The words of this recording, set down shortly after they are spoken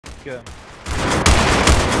go.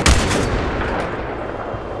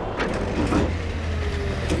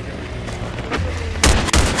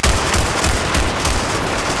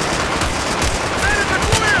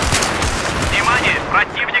 Внимание!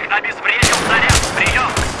 Противник обезвредил заряд!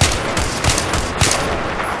 Прием!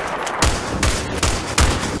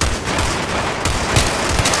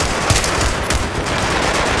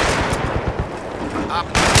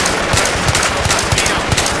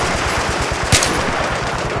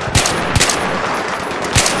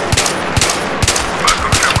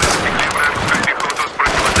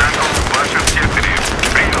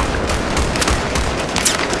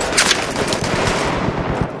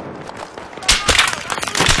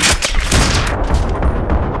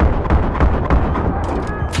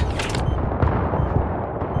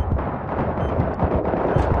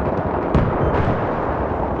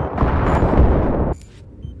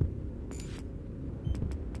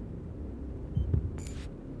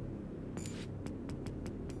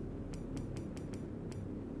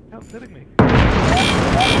 How's hitting me?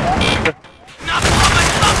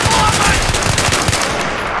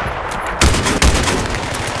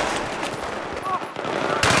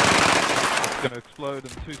 It's gonna explode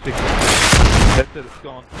in 2 seconds. That's it, it's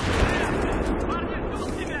gone.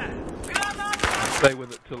 Stay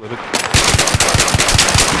with it till it explodes.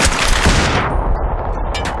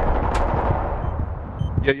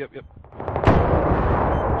 Yep.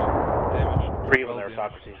 Damage. 3 on there,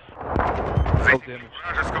 Socrates. Well damage.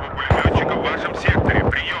 Вражеского пулеметчика в вашем секторе.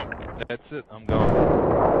 Прием. That's it, I'm gone.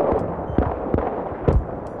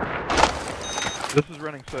 This is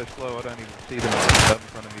running so slow I don't even see them out in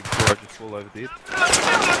front of me before I just fall over dead.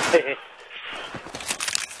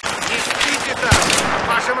 Ищите там! В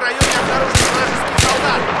вашем районе обнаружен вражеский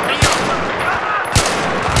солдат. Прием.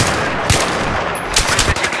 Вы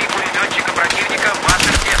засекли пулеметчика противника в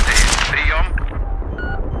вашем секторе. Прием.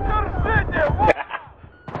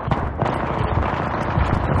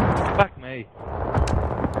 Fuck me.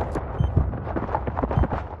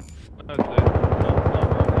 No, sir. No,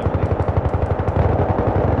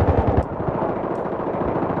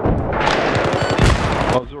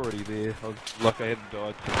 I was already there. I was lucky I hadn't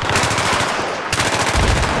died.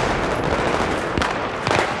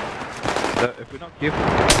 So if we're not careful...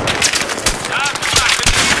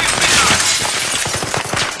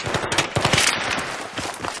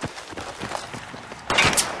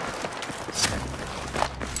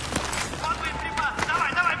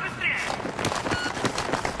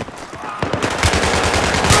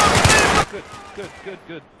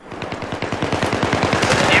 Good.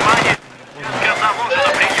 Внимание! Без завода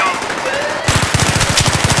на прием!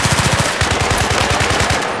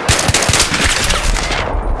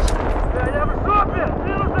 Я в жопе!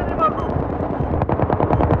 Вируса не могу!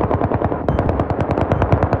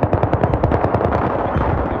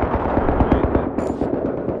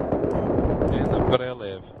 And I've got our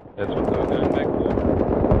lab. That's what they were going back for.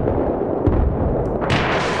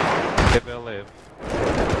 Have our lab.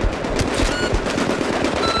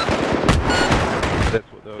 That's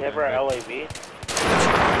what they were Never going back LAV.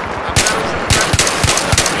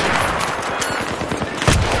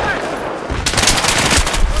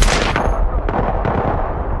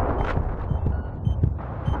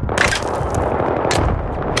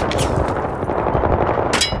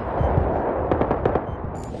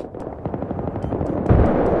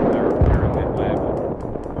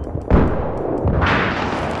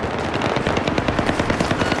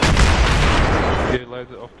 Yeah,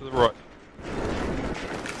 laser off to the right.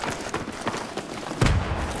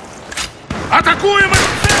 Атакуем их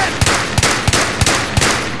цель!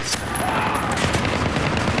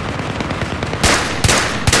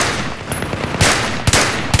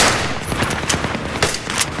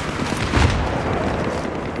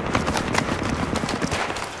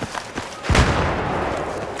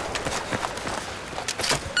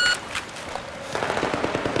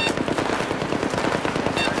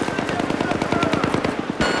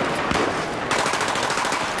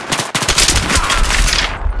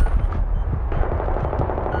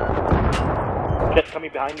 Just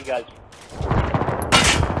coming behind you guys.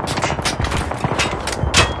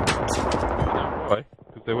 Why?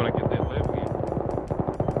 Because they want to get that lab again.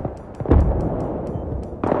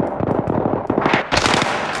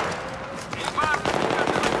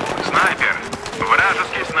 Снайпер!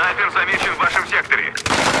 Вражеский снайпер замечен в вашем секторе.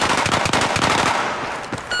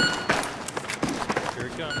 Here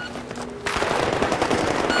it comes.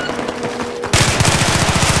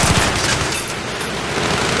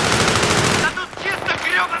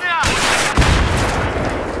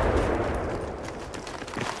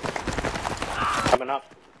 Coming up.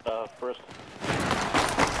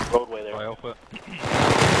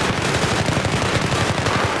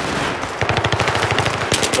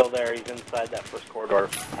 inside that first corridor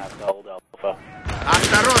past the old Alpha.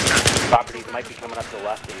 Осторожно! Properties might be coming up to the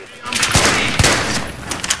left of you.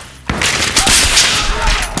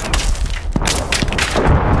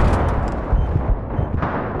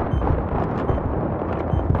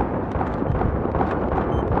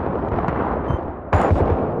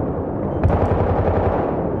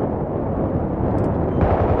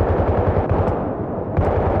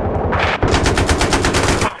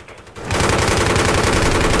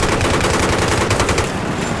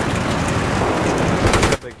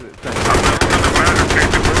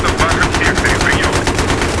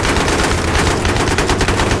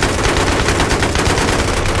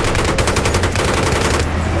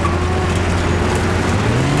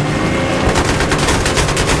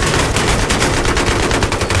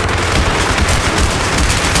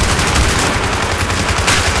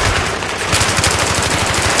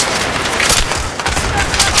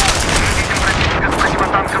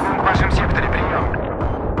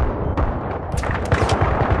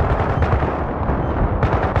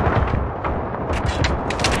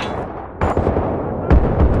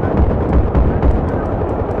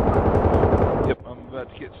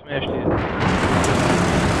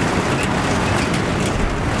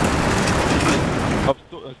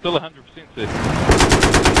 Still 100% safe.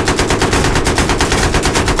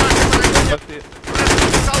 That's it.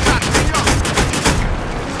 Солдат, прием!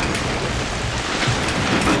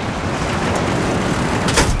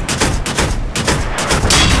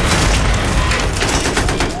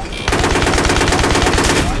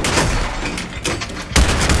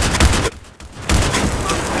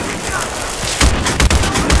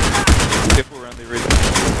 Careful around the region.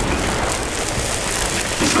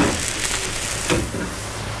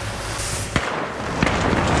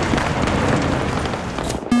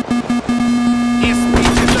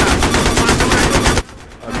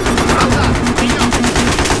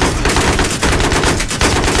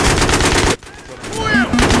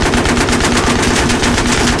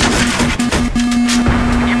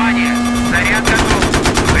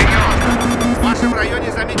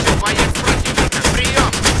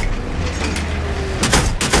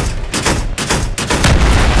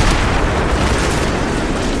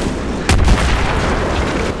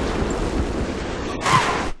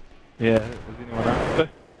 Yeah, is anyone after?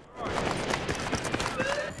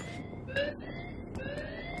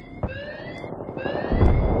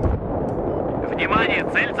 Внимание,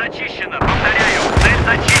 цель зачищена. Повторяю, цель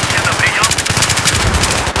зачищена. Прием.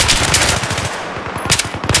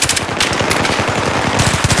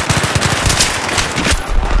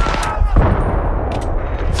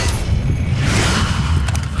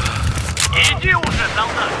 Иди уже,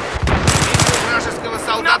 солдат. Вражеского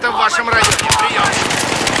солдата в вашем районе. Прием.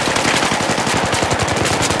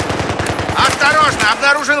 Осторожно!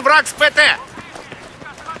 Обнаружен враг с ПТ!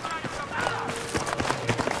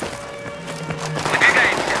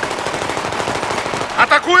 Выдвигаемся.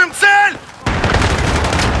 Атакуем цель!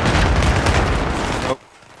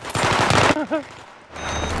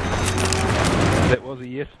 That was a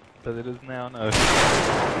yes, but it is now no.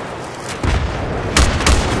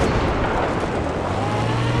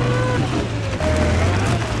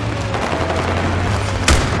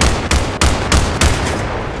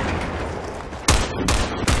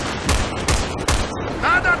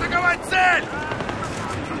 Надо атаковать цель!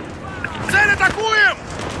 Цель атакуем!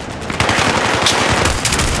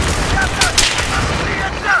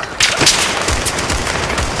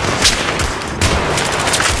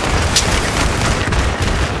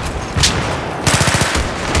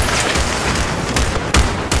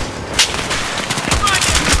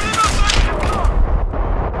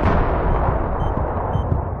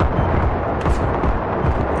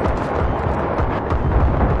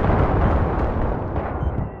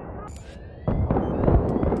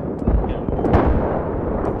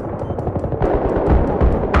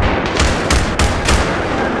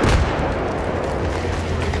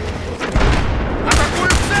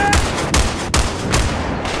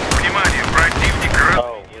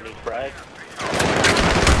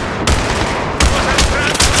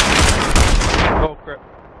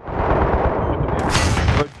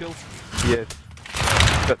 Yes.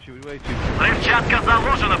 Got you way too. Взрывчатка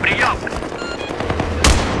заложена. Прием.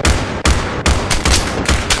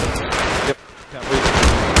 Yep. Can't wait.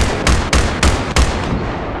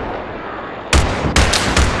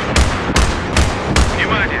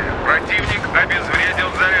 Внимание! Противник обезвредил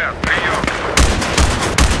заряд. Прием.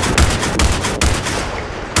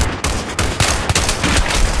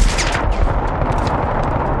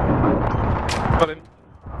 Got him.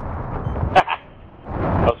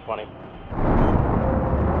 That was funny.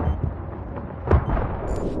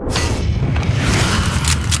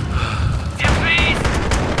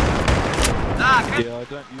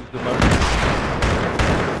 don't use the most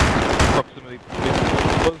proximity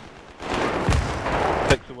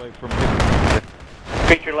takes away from him.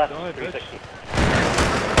 Creature left, Die, 360. bitch.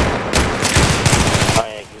 Oh,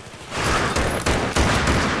 yeah, you.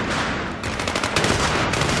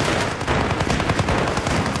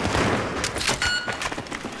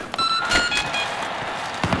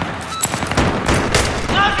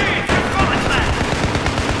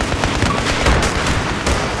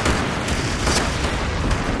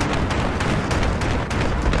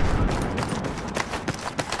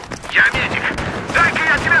 Я медик. Дай-ка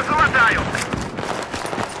я тебя залатаю.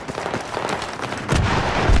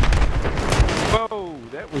 Whoa,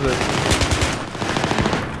 that was a...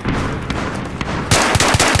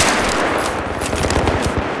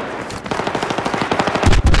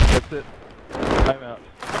 That's it. I'm out.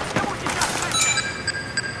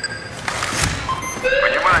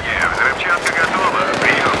 Внимание, взрывчатка готова.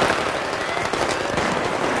 Прием.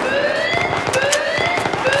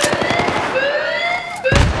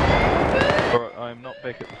 Alright, I'm not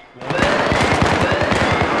back at the spawn.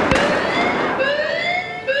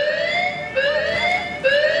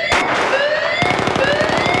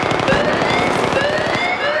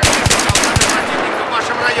 Противник в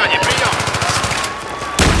вашем районе. Прием.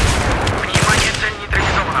 Внимание, цель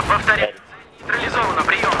нейтрализована. Повторяю. Цель нейтрализована.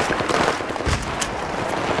 Прием.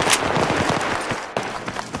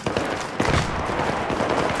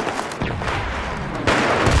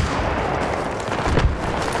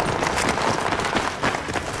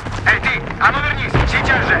 Эй, ты! А ну вернись!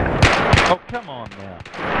 Сейчас же! Oh, come on now.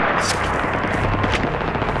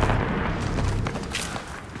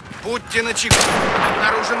 Будьте начеку.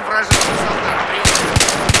 Обнаружен вражеский солдат. Прием.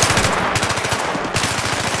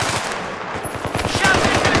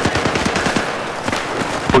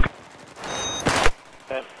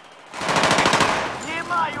 Okay.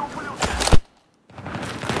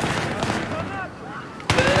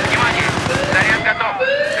 Внимание! Заряд готов!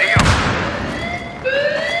 Прием!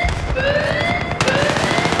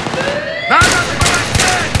 Надо забрать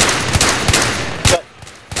цель!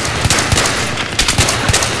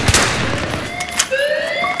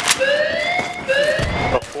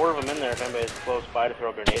 Well, 4 of them in there if anybody's close by to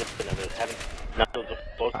throw grenades in them. None of those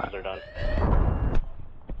explosives are done.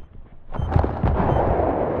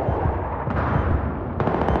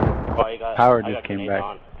 Oh, you got, Power I just got came grenades back.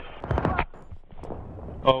 on.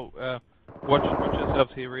 Oh, watch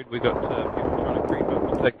yourselves here, Red. We got people trying to creep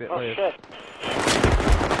up to take that Oh, left. shit.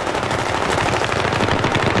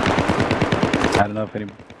 I don't know if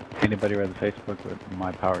anybody read the Facebook, but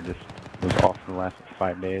my power just was off for the last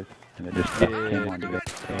 5 days, and it just came on today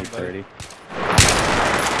at 8:30.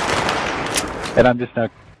 And I'm just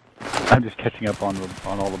catching up on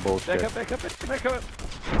all the bullshit. Back up.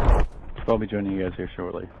 So I'll be joining you guys here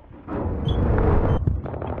shortly.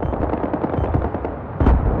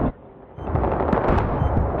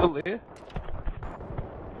 Still there?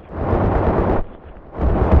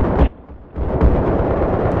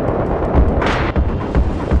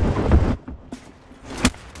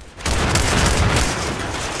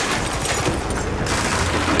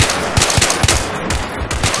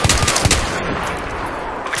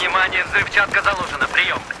 Внимание, взрывчатка заложена.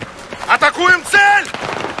 Прием! Атакуем цель!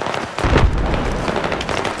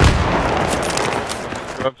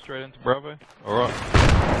 Drive straight into Bravo? Alright.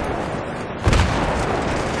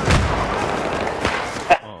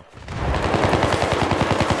 Oh.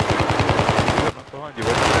 Behind you,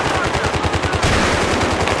 Red.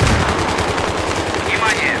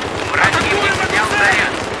 Внимание! Противник снял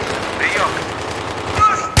заряд. Прием!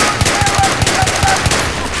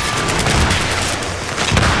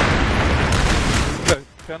 Go,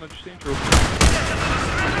 Carnage Central.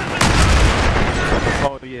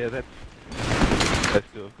 Oh yeah, they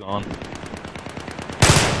still have gone.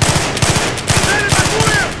 Цель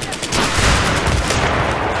атакуем!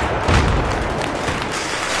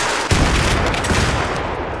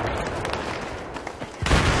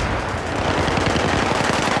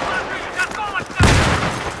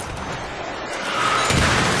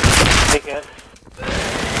 Take it.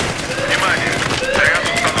 Внимание! Заряд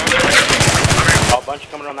установлен. Oh, a bunch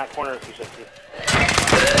coming around that corner if you should see.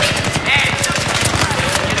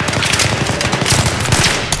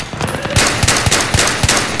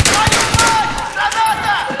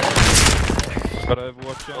 Got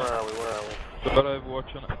Overwatch on Where it. are we? Where are we? Got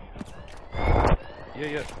Overwatch on it.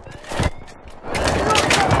 Yeah.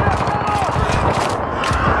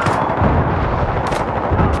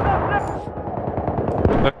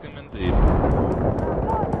 Back him indeed.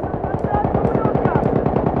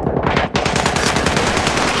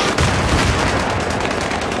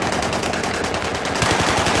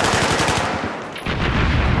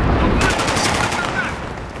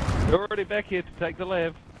 back here to take the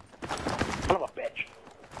lev. Son of a bitch.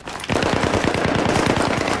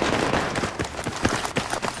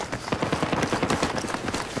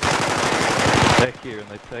 Back here and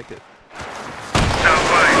they take it.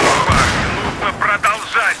 Давай, парни, нужно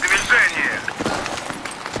продолжать движение.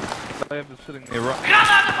 Lev is sitting there right.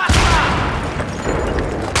 Граната пошла!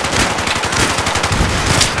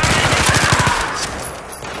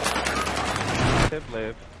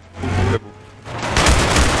 Lev. Rebel.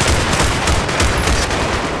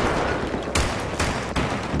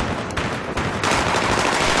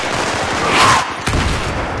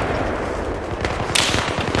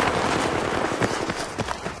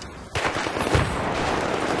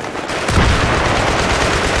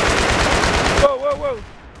 Whoa, whoa, whoa!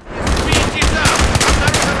 Видите там!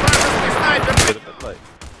 Обнаружен вражеский снайпер! Get a bit late.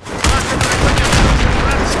 В вашем районе обнаружен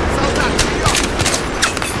вражеский солдат! Прием!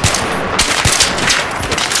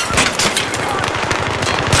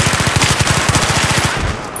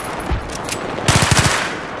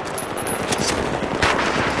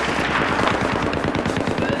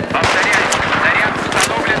 Повторяю, заряд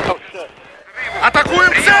установлен. Oh shit.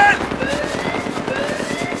 Атакуем цель!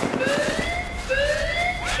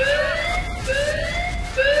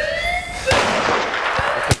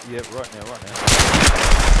 Yeah, right now, right now.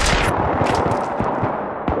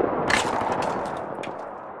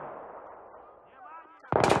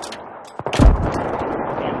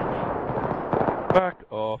 Fuck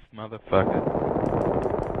off, motherfucker.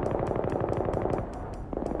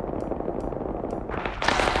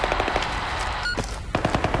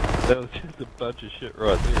 That was just a bunch of shit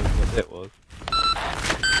right there, is what that was.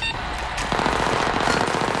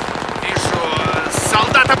 Вижу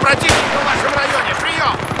солдата противника в вашем районе!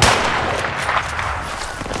 Прием!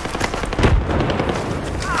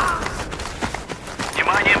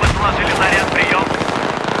 Внимание, вы сложили заряд. Прием.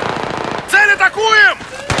 Цель атакуем!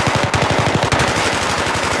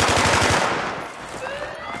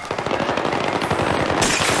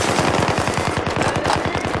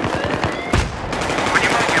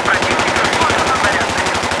 Внимание, противника. Сколько на заряд?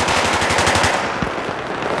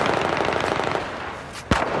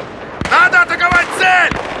 Надо атаковать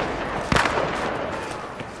цель!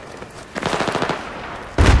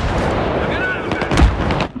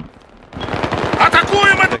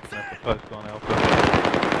 Атакуем это! Taking up the post on Alpha.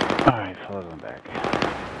 Alright, fellas, I'm back.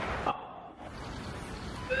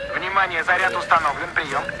 Внимание, заряд установлен.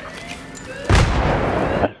 Прием.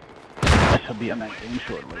 I shall be on that game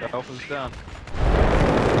shortly. Alpha's done.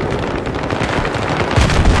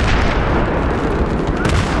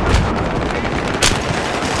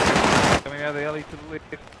 Coming out of the alley to the left.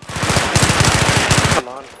 Come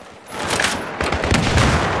on.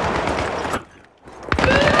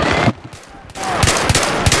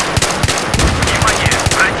 Внимание,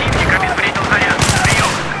 противник обезвредил заряд.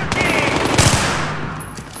 Прием.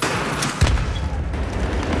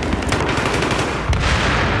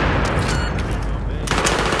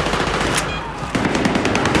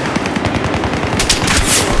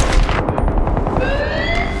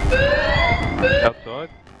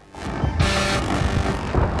 Outside.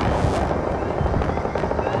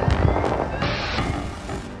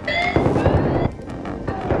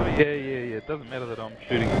 Oh, yeah. It doesn't matter that I'm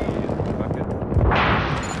shooting at you. Fuck it.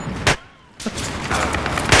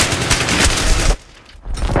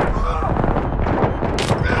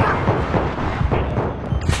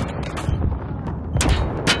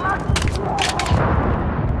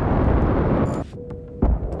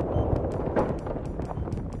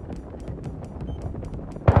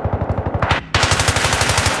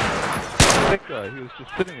 That guy, he was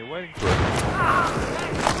just sitting there waiting for it.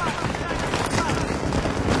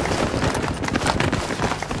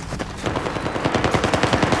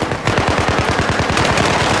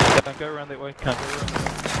 Can't go around that way, can't go around that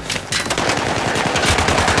way.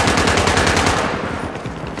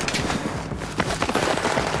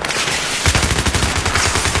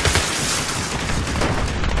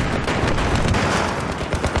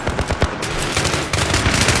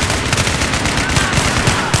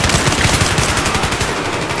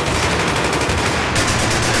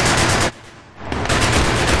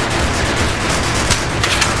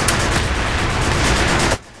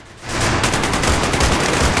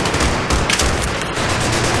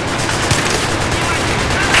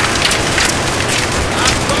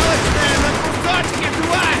 Осколочная на кусочки,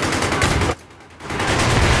 тварь!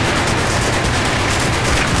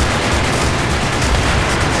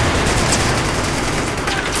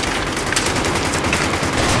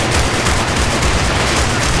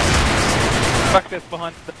 Fuck, that's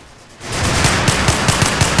behind the...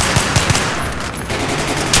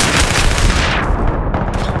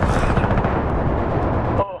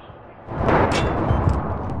 Oh.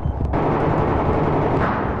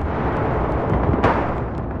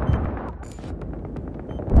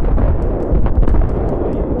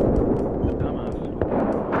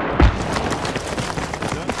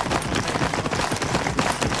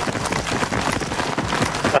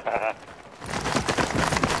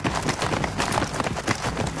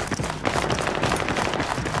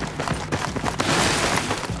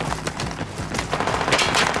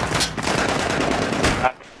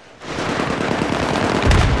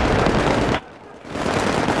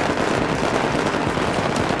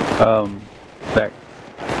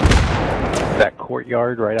 That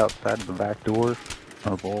courtyard right outside of the back door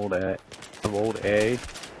of old A,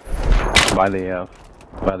 by the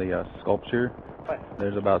sculpture.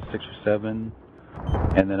 There's about 6 or 7,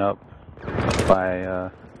 and then up by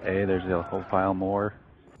A, there's a whole pile more.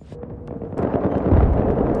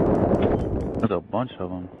 There's a bunch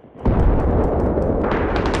of them.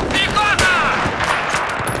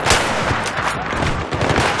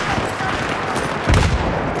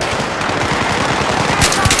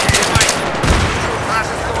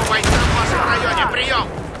 Вражеского бойца в вашем районе. Прием!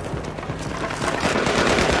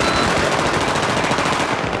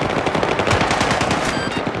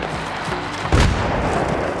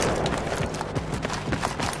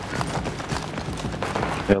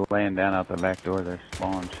 They're laying down out the back door. They're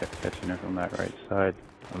spawn catching her from that right side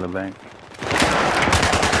of the bank.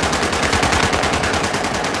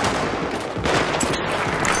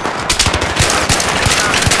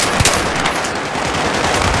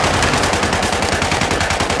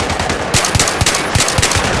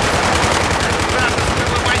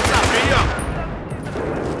 Вражеского бойца. Прием!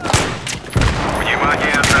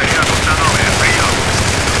 Внимание, заряд установлен. Прием.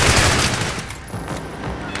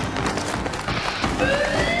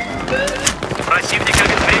 Противник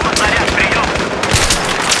обезвредил снаряд. Прием.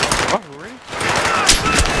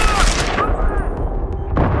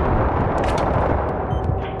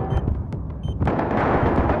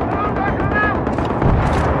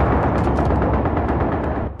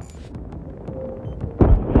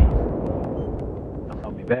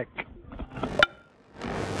 I'll be back.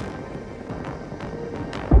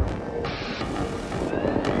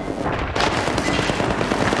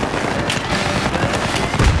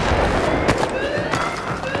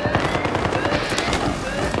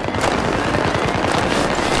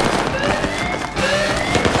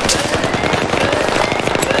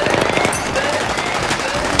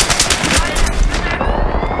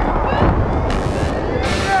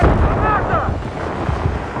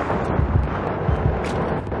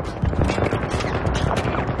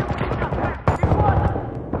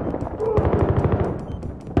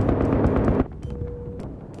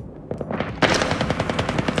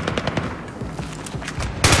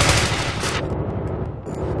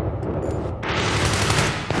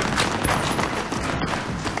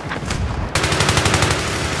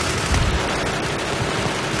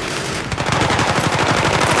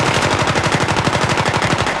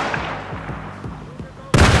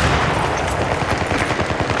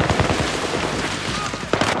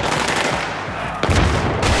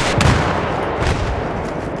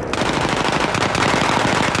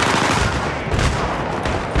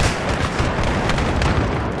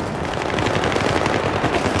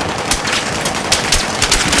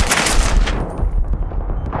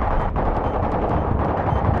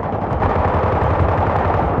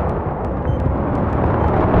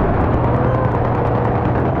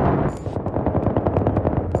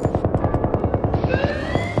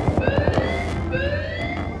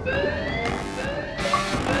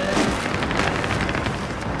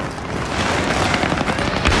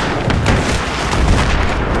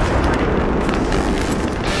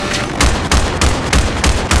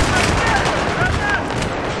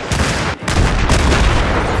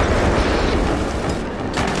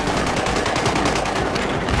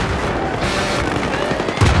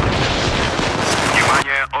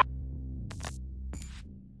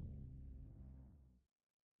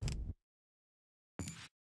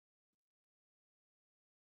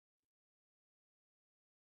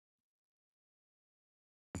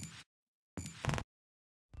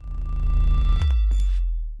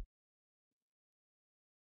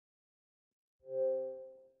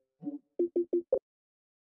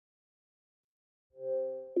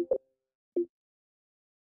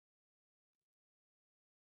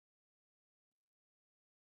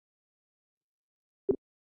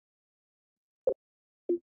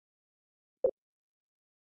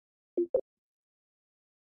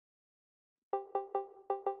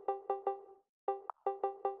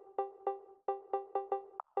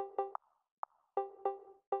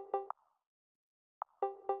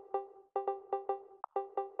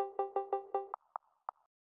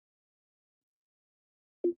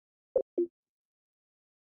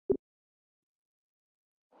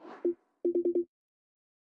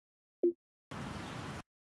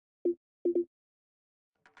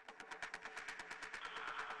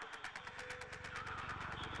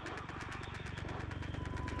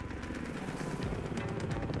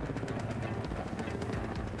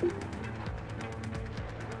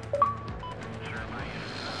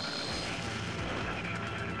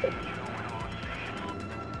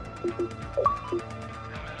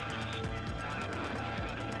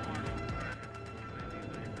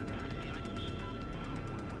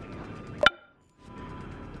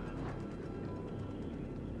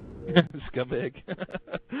 Scumbag.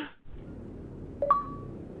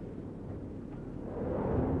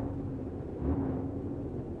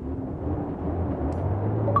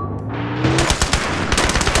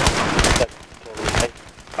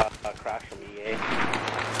 Crash from EA.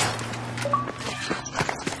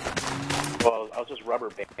 Well, I was just rubber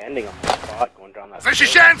banding on the spot going down that.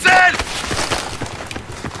 Защищаем цель!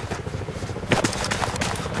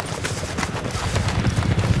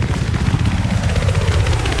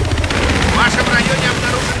 В вашем районе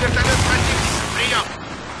обнаружен вертолет противника. Прием!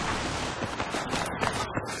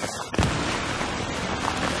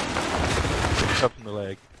 Up in the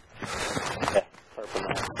leg. Yeah, sorry for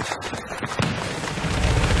that.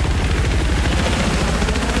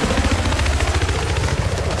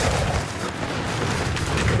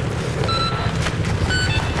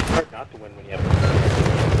 Hard not to win when you have.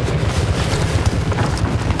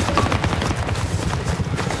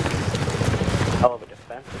 Hell of a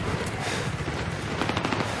defense.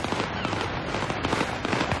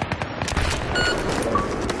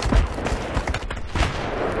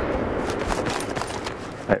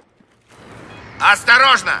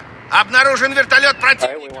 Осторожно! Обнаружен вертолет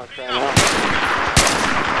Alright, we противника. want to try now.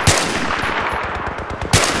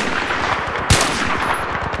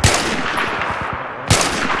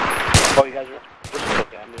 Oh, you guys are. This is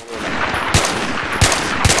okay. I'm gonna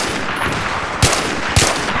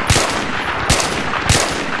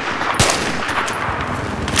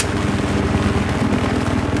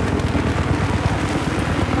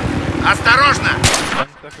Осторожно!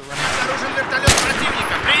 Sucker running. Обнаружен вертолет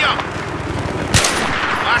противника. Прием!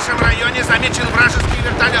 В вашем районе замечен вражеский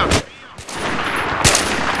вертолет.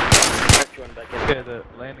 Okay, the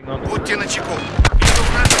landing on the Будьте начеку. Вижу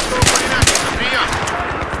вражеского пулеметчика. Прием!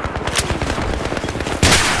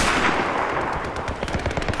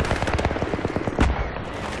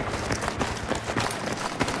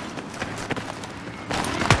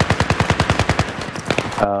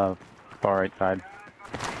 Far right side.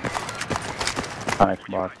 Connex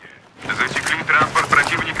box. Засекли транспорт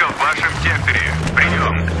противника в вашем секторе.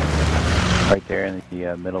 Прием. Right there in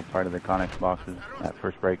the middle part of the Connex boxes. That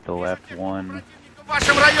first break to the left. One. В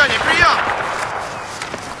вашем районе. Прием!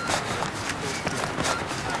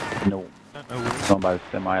 No. Going by the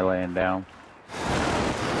semi laying down.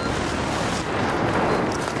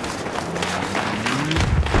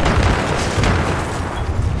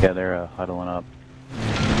 Yeah, they're huddling up.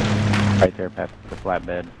 Right there past the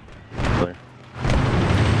flatbed. Clear.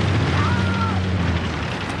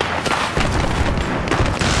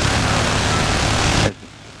 There's the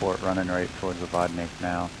support running right towards the Vodnik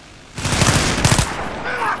now.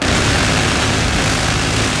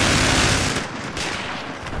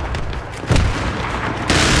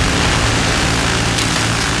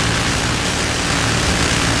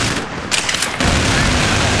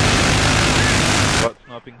 What,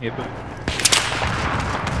 sniping here, boom?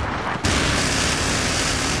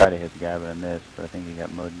 Tried to hit the guy, but I missed. But I think he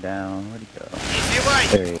got mowed down. Where'd he go?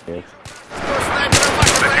 Издевайтесь! There he is. Кто снайпер в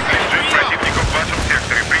вашем районе? Засекли Прием! противника в вашем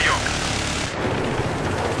секторе. Прием.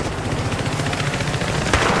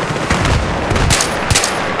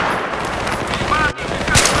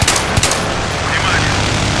 Внимание!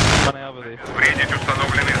 Run out of there. Вредить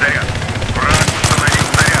установленный заряд. Враг установил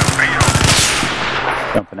заряд. Прием.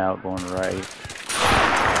 Jumping out, going right.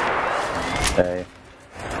 Okay.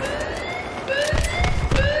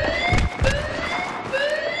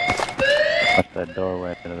 Watch that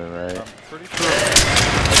doorway to the right. I'm pretty sure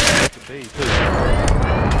it's a B too.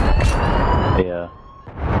 Yeah.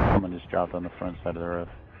 Someone just dropped on the front side of the roof.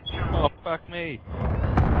 Oh, fuck me.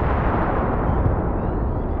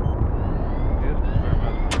 Yes, this is where I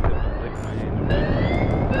must have to lick my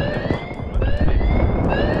hand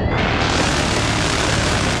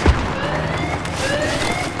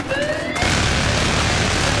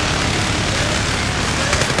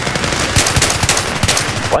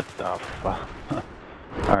What the fuck?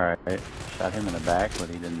 Alright. Shot him in the back, but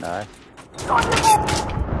he didn't die.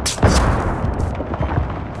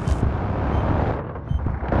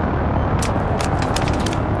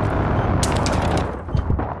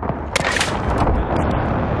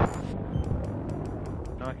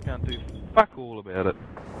 No, I can't do fuck all about it.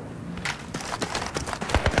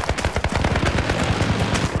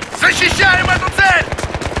 Защищаем эту цель!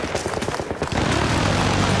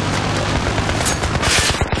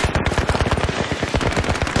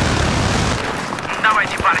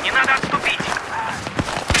 Давайте, парни, надо отступить.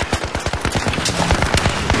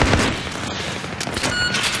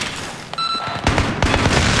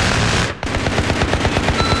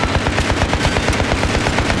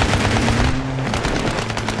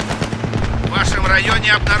 В вашем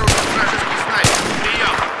районе обнаружен вражеский снайпер.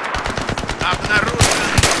 Прием!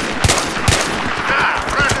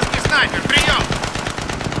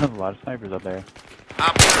 There's a lot of snipers up there.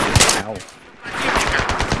 Обнаружен Ow. противника!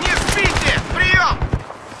 Не спите! Прием!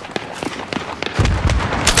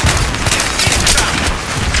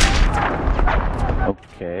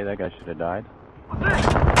 Okay, that guy should have died.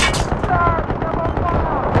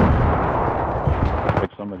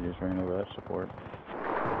 Like somebody just ran over that support.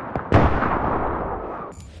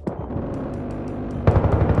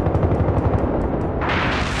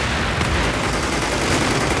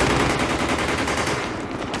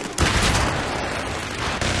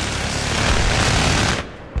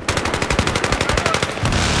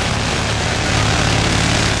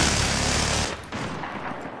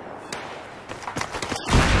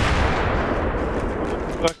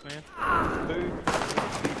 Fuck, man. 2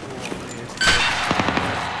 people on this.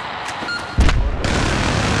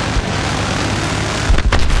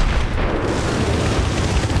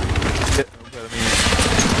 Yeah, I've got a minute.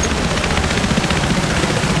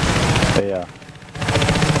 But yeah.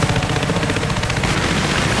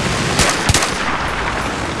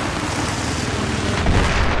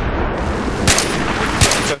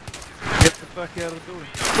 Okay. Get the fuck out of the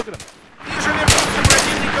building. Look at him. Вижу верхушку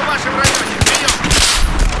противника в вашем районе! Прием!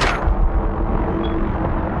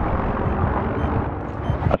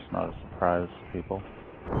 That's not a surprise, people.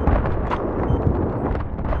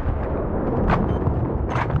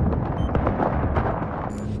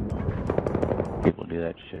 People do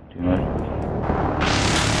that shit too much.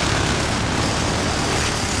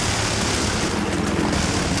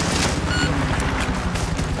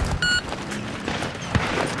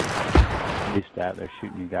 Used to out there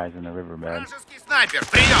shooting you guys in the riverbed. Вражеский снайпер!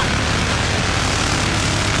 Прием!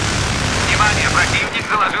 Внимание, противник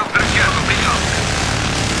заложил взрывчатку. Прием.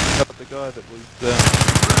 Got the guy that was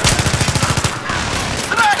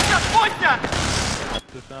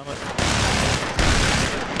disarm it.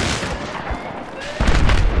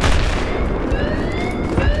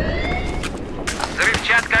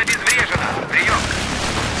 Взрывчатка обезврежена. Прием.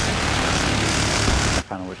 I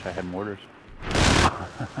kinda wish I had mortars.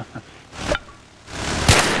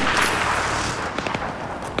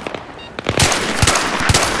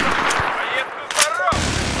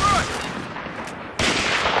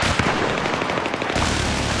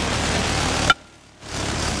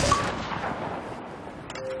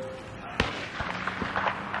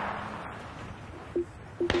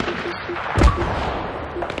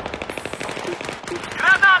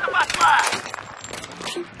 Граната пошла!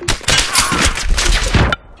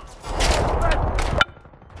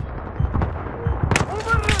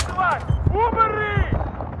 Убери, тварь! Убери!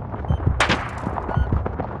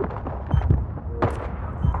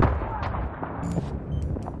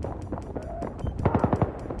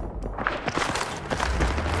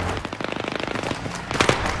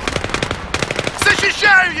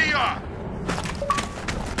 Защищаю ее!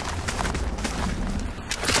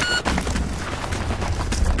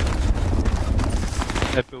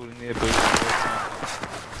 That building there, building.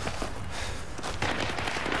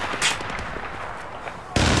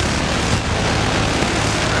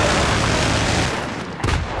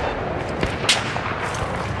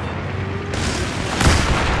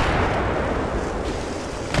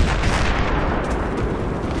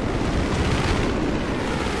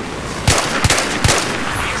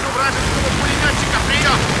 Вижу вражеского пулеметчика.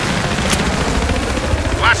 Прием!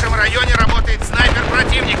 В вашем районе работает снайпер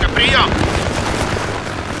противника. Прием!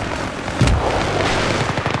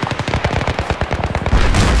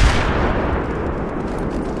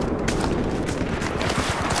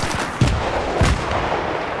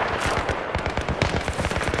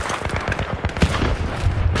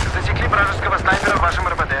 Засекли вражеского снайпера в вашем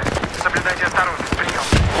РПД. Соблюдайте осторожность. Прием.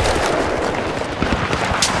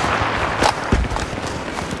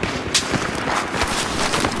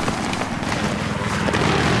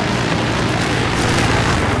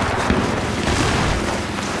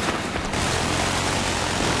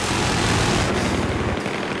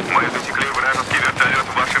 Мы засекли вражеский вертолет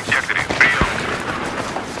в вашем секторе. Прием.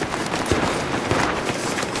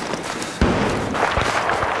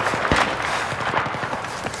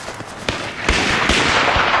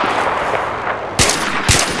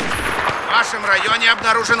 В вашем районе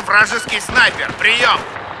обнаружен вражеский снайпер. Прием!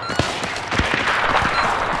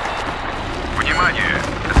 Внимание!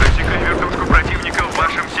 Засекли вертушку противника в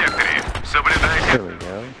вашем секторе. Соблюдайте. There we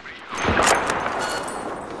go.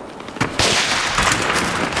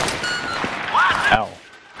 Ow.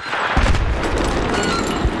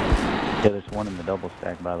 Yeah, there's one in the double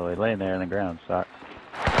stack, by the way. Laying there on the ground, sucks.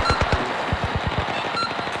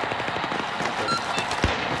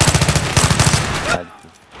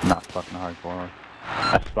 That's not fucking hardcore.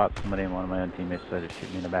 I spot somebody and one of my own teammates tried to shoot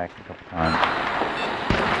me in the back a couple times.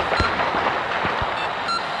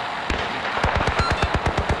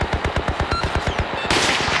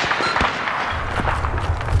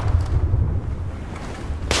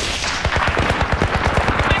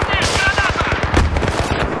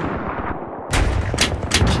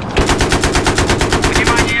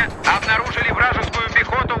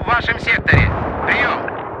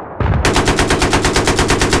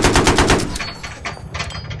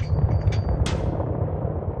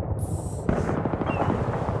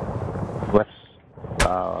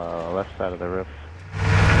 Left side of the roof.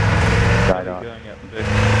 Side on. Going out the back.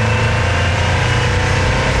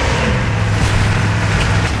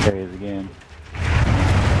 There he is again.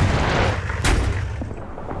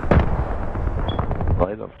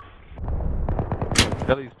 Play the.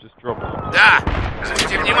 Kelly's just dropped. Да!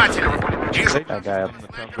 Будьте внимательны. Вижу That guy up.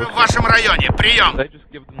 снайпера в вашем районе. Прием! They just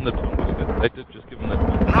give them the Tunguska. They did just give them the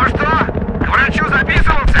Tunguska. Ну что, к врачу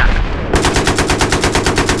записывался?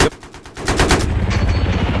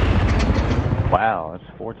 Wow,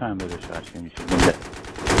 that's 4 times with a shotgun. You should have been dead.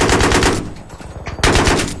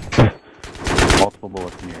 Multiple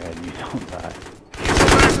bullets in your head and you don't die. Вижу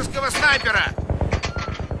вражеского снайпера!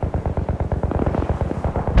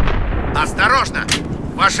 Осторожно!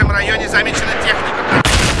 В вашем районе замечена техника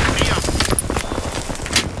противника. Прием!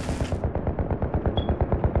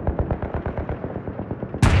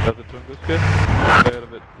 Does the Tunguska? Out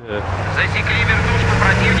of it. Засекли вертушку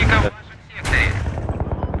противника в вашем секторе.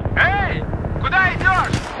 Эй! Куда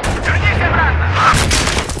идешь? Вернись обратно!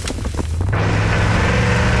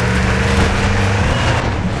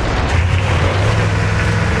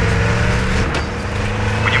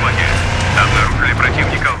 Внимание! Обнаружили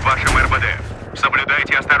противника в вашем РБД.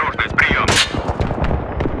 Соблюдайте осторожность. Прием.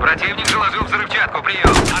 Противник заложил взрывчатку.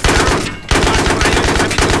 Прием. Осторожно! В вашем районе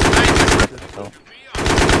замечен снайпер.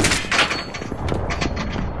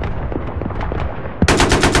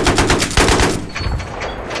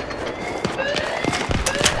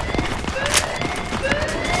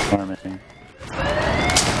 So, arm missing.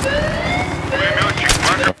 Пулеметчик,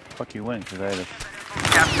 ваш Fuck you win, because I had a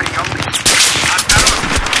час приемный.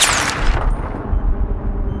 Осторожно!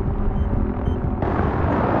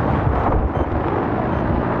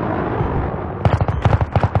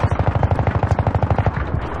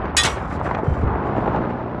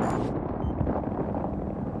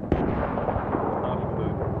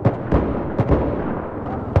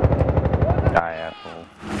 die, asshole.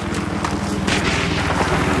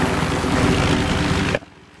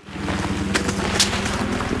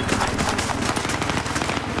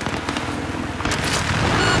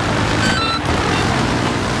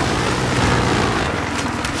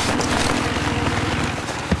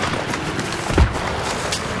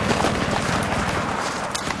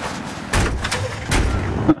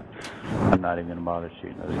 I'm not even gonna bother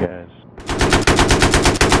shooting those guys.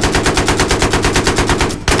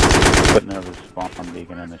 Putting another spawn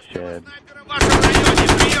beacon in the shed. Снайпера в вашем районе.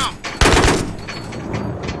 Прием!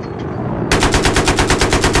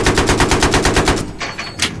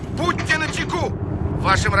 Будьте начеку! В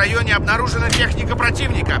вашем районе обнаружена техника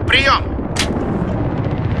противника. Прием!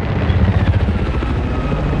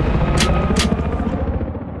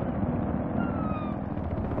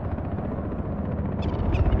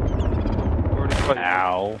 Already played.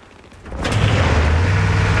 Ow.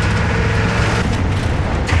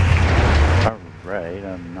 Alright,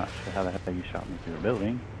 I'm not sure how the heck you shot me through the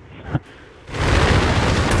building.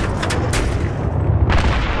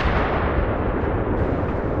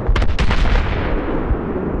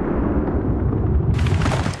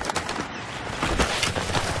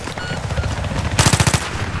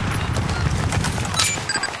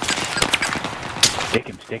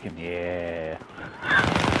 Stick him, yeah.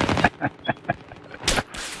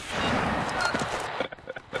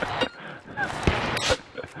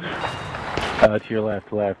 To your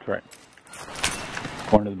left, right.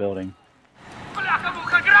 Corner of the building.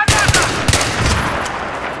 Бляха-муха, граната!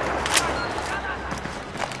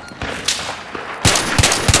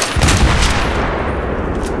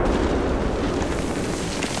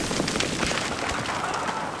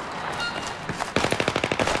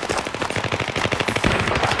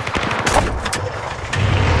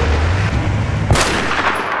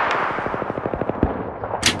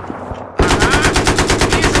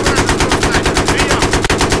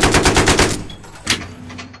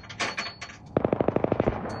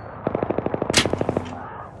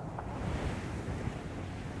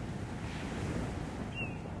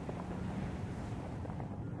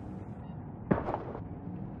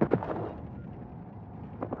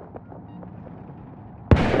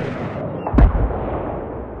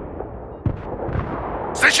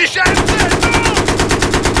 Защищаем цель! Ну!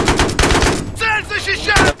 Цель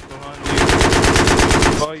защищаем!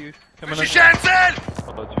 Behind you. Coming in. Защищаем цель!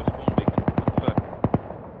 Oh, that's your spawn beacon. What the fuck?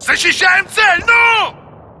 Защищаем цель! Ну!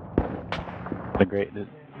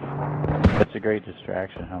 It's a great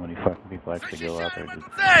distraction how many fucking people actually go out there to do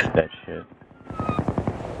Цель! that shit.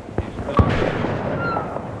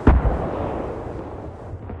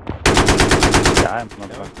 Die, No,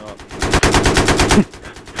 motherfucker. it's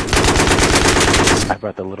not. I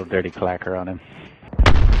brought the little dirty clacker on him.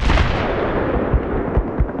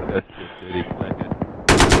 That's just dirty. Like it.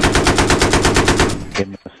 Give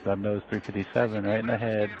him a snub nose 357 right in the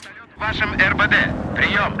head. Вашим РБД.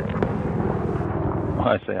 Прием. Well,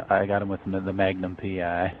 I say I got him with the Magnum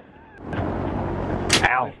PI.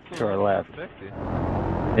 Ow! To our left.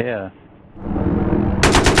 Yeah.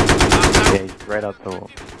 Yeah, he's right out the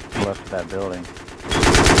left of that building.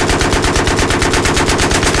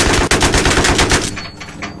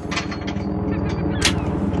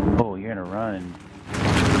 Oh, you're gonna run.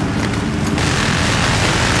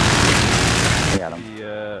 Got him.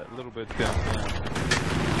 The little bird's going down.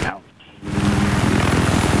 Ouch.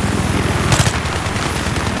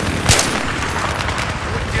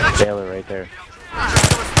 Taylor right there.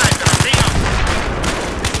 Вражеского снайпера. Прием.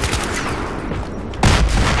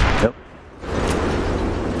 Yep.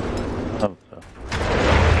 Oh, so.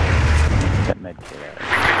 That med kit out.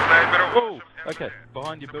 Снайперу. Whoa! Okay,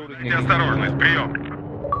 behind your building. Осторожность. Прием.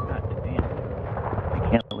 God damn. I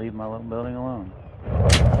can't leave my little building alone.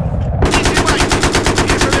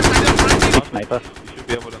 Sniper. You should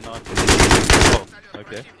be able to knife it. Oh,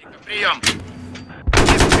 okay. Прием.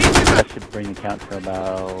 That should bring the count to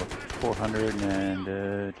about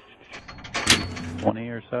 420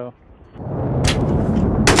 or so.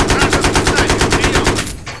 Вражеский снайпер. Прием.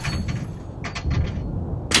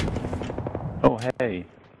 Oh, hey.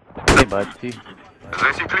 Hey, Budsy.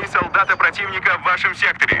 Засекли солдата противника в вашем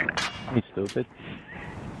секторе. You stupid.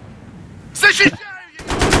 Защищаю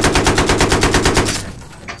его!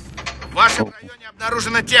 В вашем районе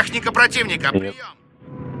обнаружена техника противника. Прием.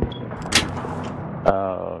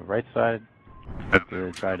 Right side of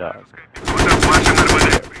the dry dock. Пехота в вашем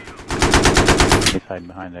РБД. He's hiding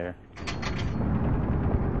behind there.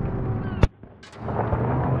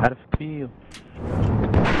 Out of field.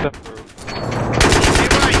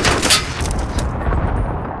 Сбивай.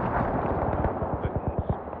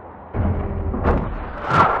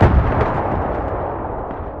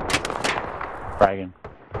 Fragging.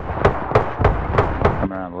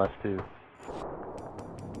 Coming around the left too.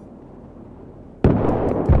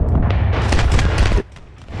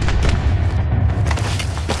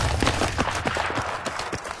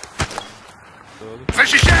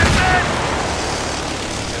 Защищаю цель!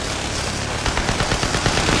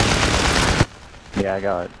 Yeah, I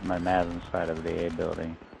got my Maz inside of the A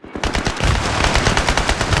building.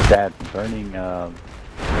 That burning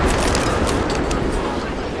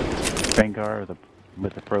train car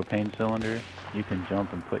with the propane cylinder, you can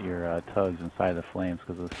jump and put your tugs inside the flames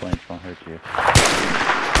because the flames won't hurt you.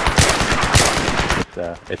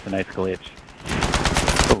 It's a nice glitch.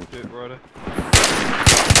 Oh, Do it, Ryder.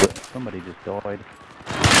 somebody just died.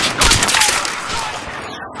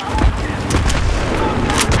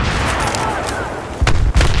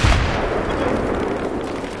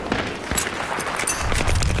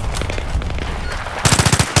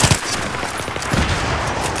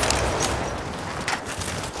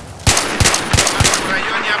 В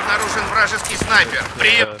районе обнаружен вражеский снайпер.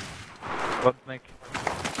 Прием. Botnik.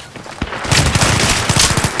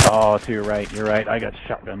 Oh, to your right, you're right. I got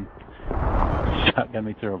shotgun. Shotgun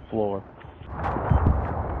me through a floor.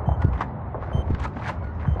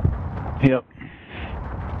 Yep.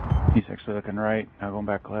 He's actually looking right. Now going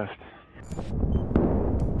back left.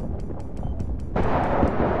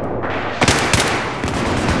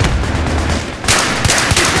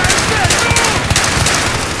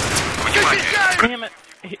 Damn it!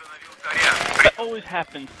 That always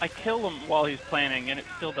happens. I kill him while he's planning, and it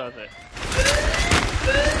still does it.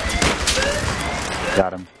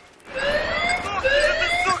 Got him.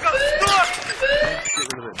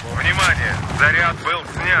 Внимание! Заряд был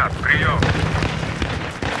снят. Прием.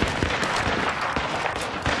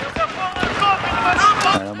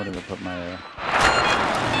 Alright, I'm gonna go put my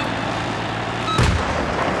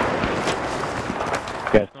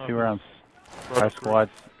guys, 2 rounds. Our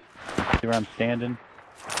squads. 2 rounds standing.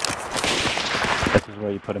 This is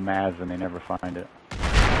where you put a Maz and they never find it.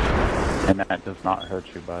 And that does not hurt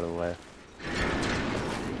you, by the way.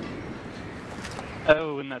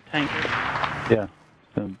 Oh, in that tanker. Yeah.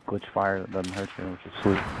 Some glitch fire that doesn't hurt you, which is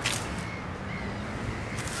sweet.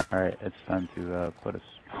 Alright, it's time to put a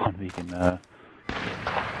spawn beacon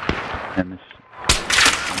in this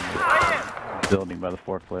building by the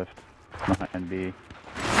forklift behind B.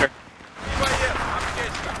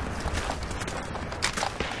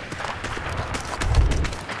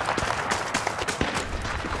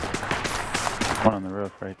 One on the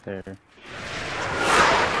roof right there.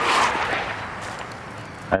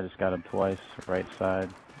 I just got him twice, right side,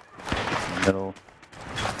 middle.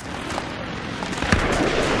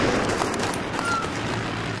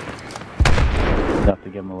 Enough to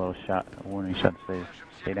give him a little shot, a warning shot to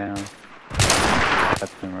stay down.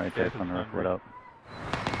 That's him right there on the roof, what up?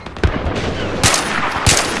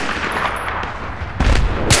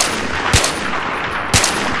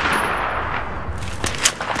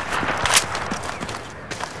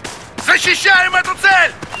 Защищаем эту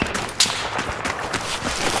цель!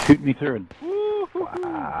 Shoot me through it.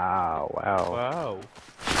 Wow, wow. Wow.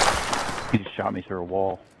 He just shot me through a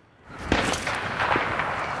wall.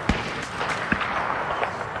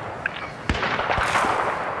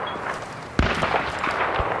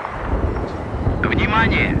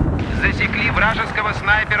 Внимание! Засекли вражеского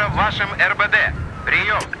снайпера в вашем РБД.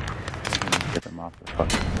 Прием! Get them off the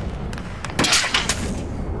fuck.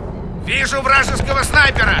 Вижу вражеского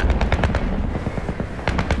снайпера!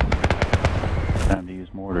 Time to use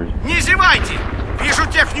mortars. Не зевайте! Вижу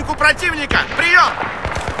технику противника! Прием!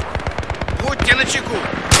 Будьте начеку!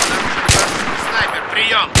 Снайпер,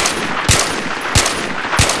 прием!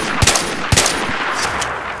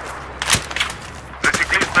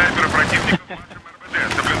 Засекли снайпера противника в вашем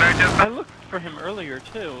РБД. Соблюдайте I осторожность. looked for him earlier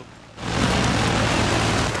too.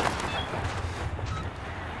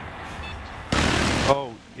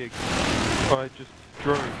 Oh, yeah. I just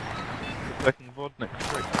drove the second Vodnik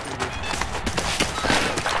straight through the...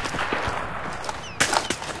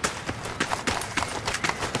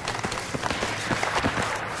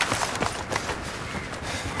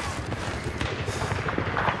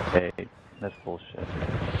 Hey, that's bullshit.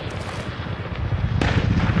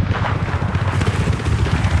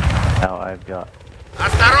 Now I've got...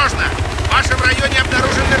 Осторожно! В вашем районе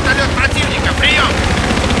обнаружен вертолет противника! Прием!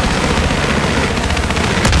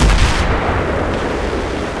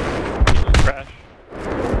 Crash.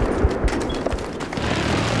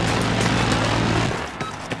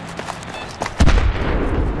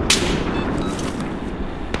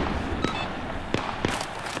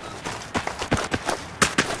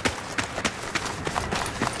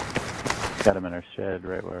 Got him in our shed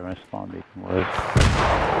right where my spawn beacon was.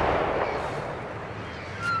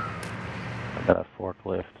 I got a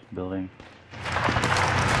forklift building.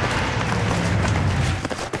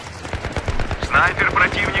 Снайпер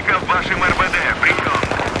противника в вашем РБД. Прием!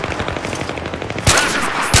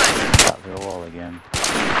 Вражеский снайпер! Got the wall again.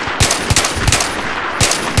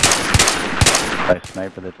 By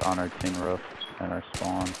sniper that's on our tin roof and our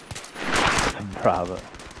spawn. It's a Bravo.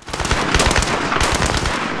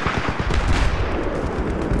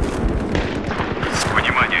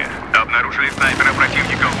 Внимание! Обнаружили снайпера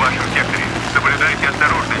противника в вашем секторе. Соблюдайте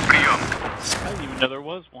осторожность. Прием! I didn't even know there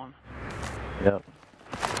was one. Yep.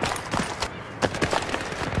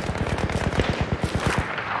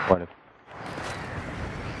 What if...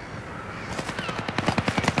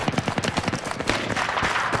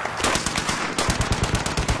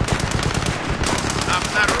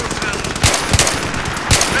 Обнаружен!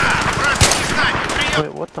 Да, вражеский снайпер! Прием!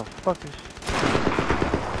 Wait, what the fuck is...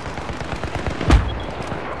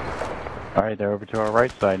 Alright, they're over to our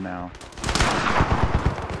right side now.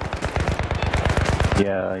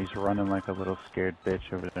 Yeah, he's running like a little scared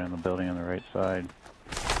bitch over there in the building on the right side.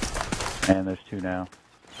 And there's two now.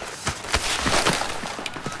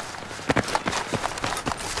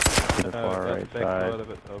 To the far that's right the back side side. of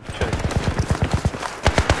it. I've checked.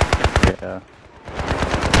 Yeah.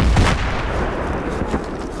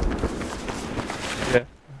 Yeah.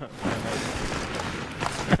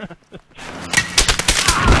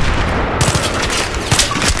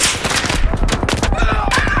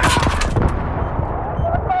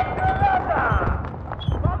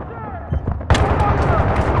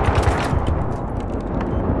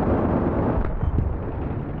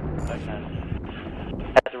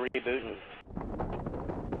 Had to reboot and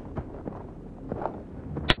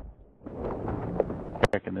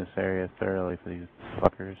Checking this area thoroughly for these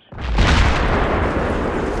fuckers.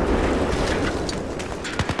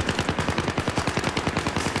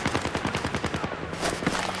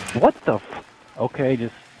 What the f- Okay,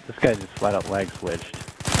 this guy just flat out lag switched.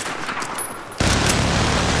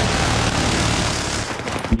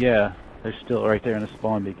 Yeah, they're still right there in the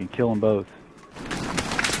spawn beacon. Kill them both.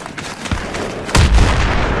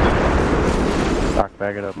 Doc,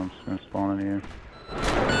 back it up. I'm just gonna spawn in here.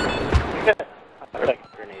 like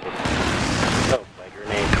grenade. No, like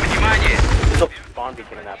grenade. Внимание! Still spawn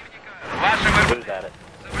beacon enough. В вашем РБД. Lose at it.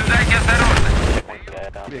 Соблюдайте осторожность. Point the guy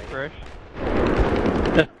down. Did it crash?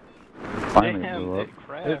 Finally Damn, blew up. it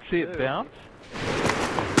crashed. Did see it too. bounce?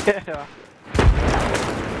 Yeah.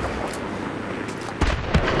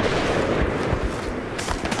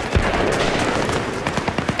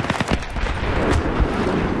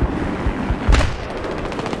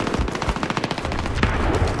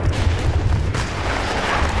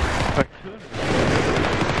 Like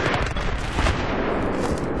 200.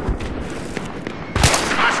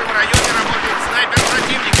 В вашем районе работает снайпер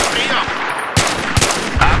противника! Прием!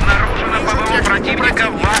 Обнаружено ПВО противника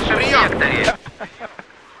в вашем Прием! секторе.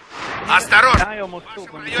 Осторожно! I almost В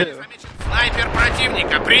killed вашем him районе too. замечен снайпер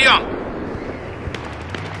противника! Прием!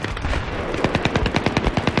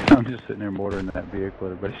 I'm just sitting there mortaring that vehicle.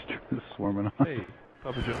 Everybody's swarming on. Hey,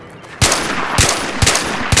 Papa John.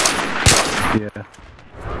 Yeah.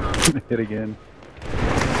 Hit again.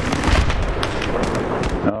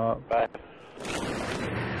 Oh, Bye.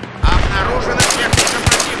 Обнаружена техника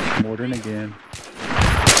противника. mortaring again.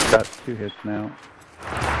 Got 2 hits now.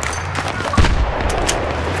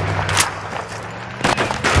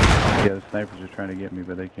 Yeah, the snipers are trying to get me,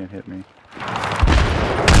 but they can't hit me.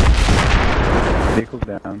 Vehicle's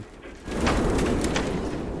down.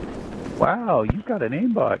 Wow, you got an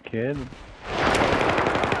aimbot, kid.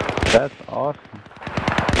 That's awesome.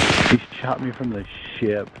 He shot me from the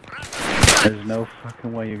ship. There's no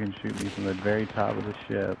fucking way you can shoot me from the very top of the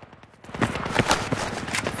ship.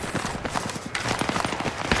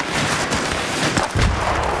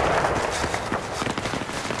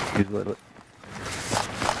 He's lit.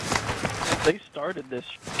 They started this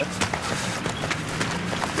shit.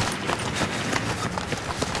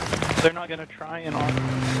 They're not gonna try and on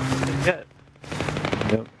yet.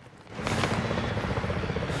 Yep.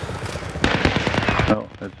 Oh,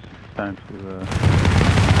 it's time to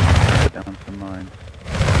put down some mines.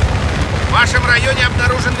 В вашем районе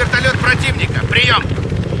обнаружен вертолет противника. Прием!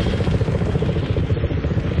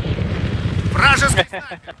 Вражеский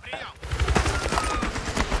снайпер. Прием!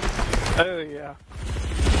 Oh yeah.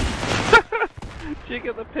 Check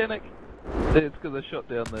out the panic. It's because I shot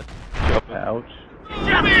down the chopper. Ouch.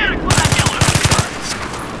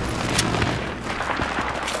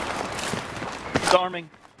 Storming.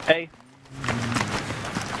 Hey.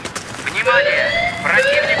 Внимание!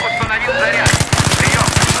 Противник установил заряд. Прием!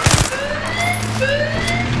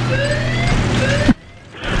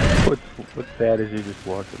 What's sad is you just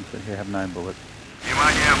walked and said, here, have 9 bullets.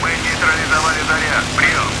 Внимание! Мы нейтрализовали заряд.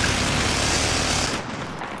 Прием!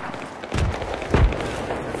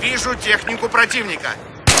 Вижу технику противника.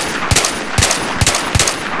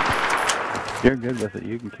 You're good with it.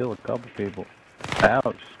 You can kill a couple people.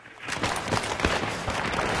 Ouch.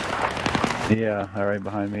 Yeah, right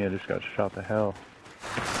behind me. I just got shot to hell.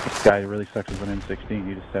 This guy really sucks with an M16.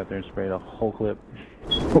 You just sat there and sprayed a whole clip.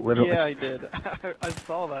 Literally. Yeah, I did. I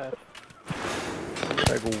saw that.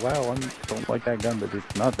 Like, wow, I don't like that gun, but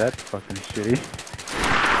it's not that fucking shitty.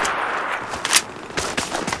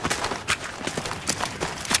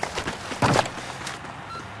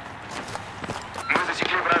 Мы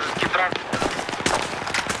засекли вражеский транспорт.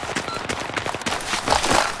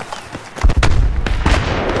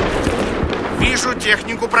 Вижу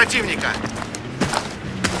технику противника.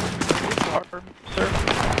 Arm, sir?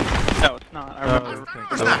 No, it's not. I remember.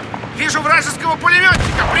 Осторожно! Вижу вражеского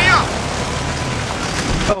пулеметчика. Прием!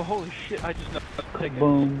 Oh, holy shit! I just know. Take it.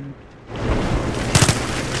 Boom.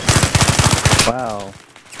 Wow.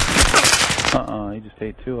 He just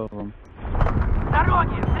ate 2 of them.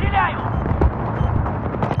 Дороги, стреляю!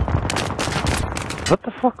 What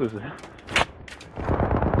the fuck was that?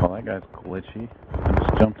 Well, that guy's glitchy. I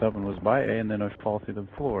just jumped up and was by A, and then I fall through the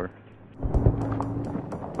floor.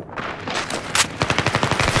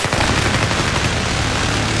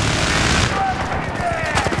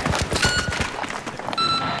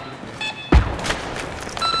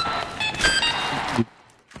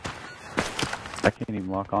 I can't even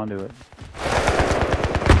lock onto it.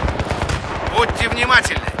 Будьте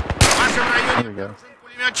внимательны. В вашем There we районе go.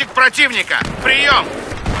 пулеметчик противника. Прием!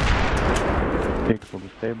 Vehicle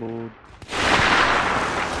disabled.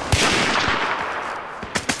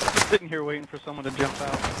 Sitting here waiting for someone to jump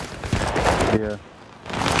out. Yeah.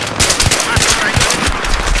 В вашем районе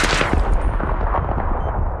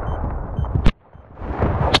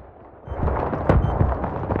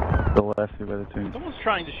The left by the tomb. Someone's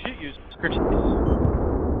trying to shoot you, Scritches.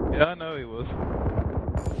 Yeah, I know he was.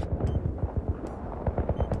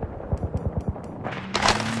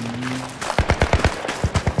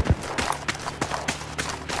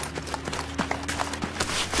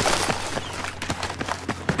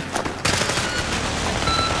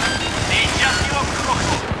 Сейчас его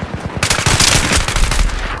грохну.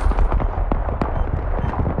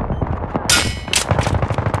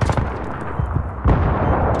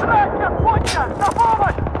 Братья, Котя, на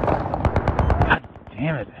помощь! God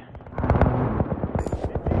damn it.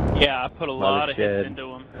 Yeah, I put a lot of hits shed.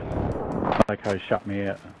 into him. I like how he shot me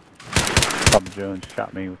at. Papa Jones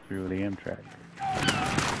shot me through the Amtrak.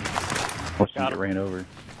 Watched him Got get him. ran over.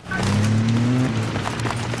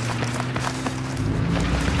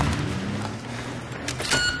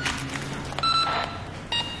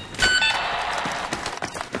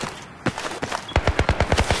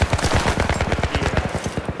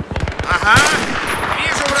 Ага.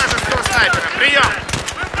 Вижу вражеского снайпера. Прием!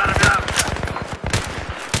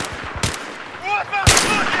 Вот вам,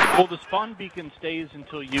 Well, the spawn beacon stays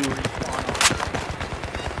until you respawn.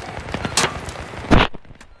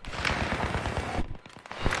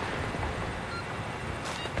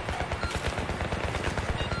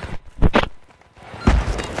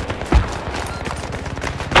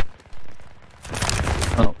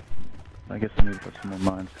 Oh, I guess I need to put some more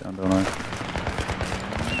mines down, don't I?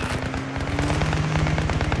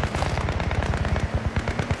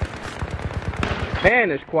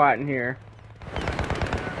 Man, it's quiet in here.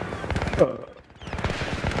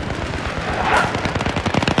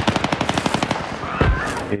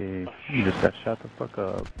 Hey, you just got shot the fuck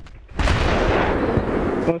up.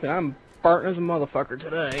 One thing, I'm burnt as a motherfucker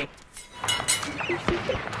today.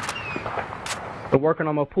 Been working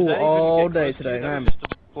on my pool all day today, and I'm just a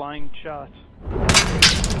blind shot. You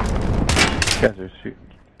guys are shooting.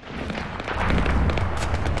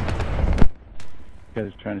 You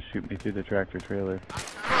guys are trying to shoot me through the tractor trailer.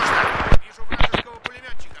 Вижу вражеского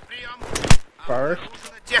пулеметчика. Прием. First.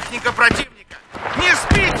 Обнаружена техника противника. Не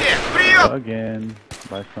спите! Прием! Again,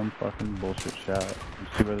 by some fucking bullshit shot.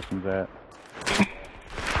 Let's see where this one's at.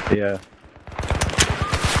 Yeah.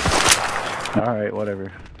 Alright,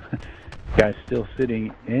 whatever. Guy's still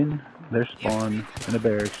sitting in their spawn in the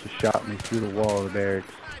barracks, just shot me through the wall of the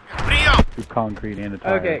barracks. Прием! Through concrete and a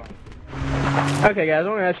tire. Okay. Okay, guys, I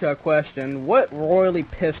want to ask you a question. What royally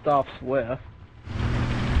pissed off Swift?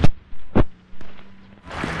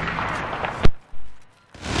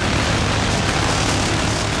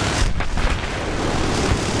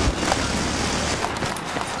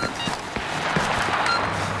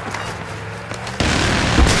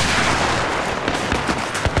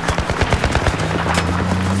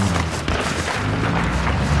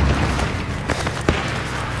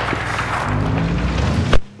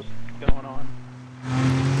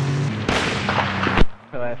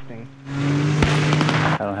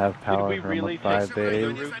 I don't have power Did we for really almost 5 take days.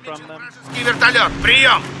 the route from them? Вражеский вертолет.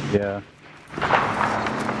 Прием! Yeah.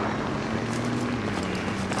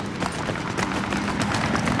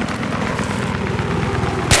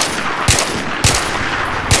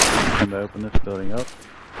 I'm gonna open this building up.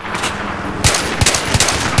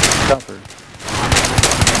 Chopper.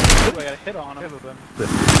 Ooh, I got a hit on him.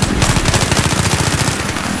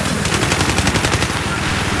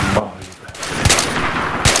 Oh,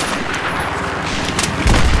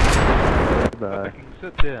 Goodbye.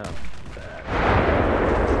 Sit down.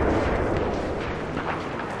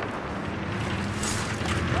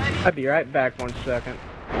 I'll be right back 1 second.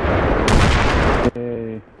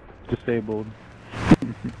 Yay. Disabled.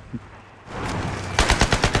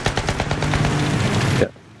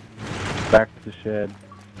 Yeah. Back to the shed.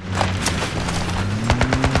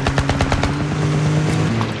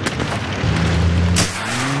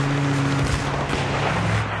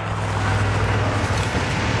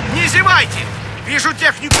 Не зевайте! Вижу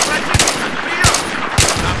технику противника. Прием!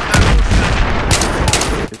 Обнаружена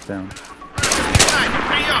Get down. снайпер.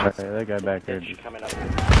 Прием! Alright, that guy back there. She's coming up.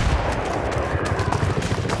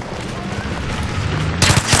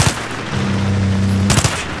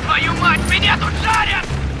 Твою мать, меня тут жарят!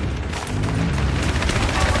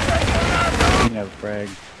 You can have a frag.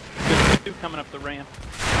 There's two coming up the ramp.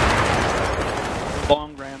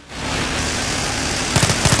 Long ramp.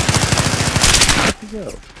 Where'd you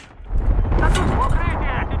go? Да тут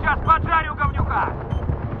укрытие! Сейчас поджарю говнюка!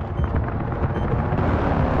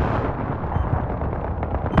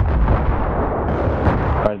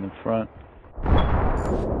 Right in the front.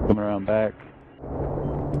 Coming around back.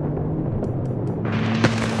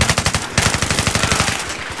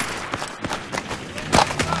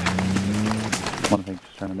 One thing,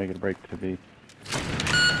 just trying to make it a break to be.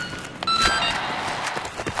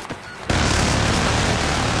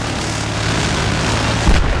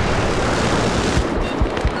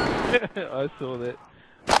 I saw that.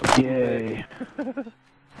 Yay!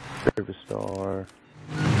 Service star.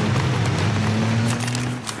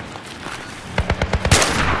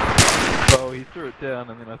 Oh, he threw it down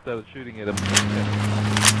and then I started shooting at him.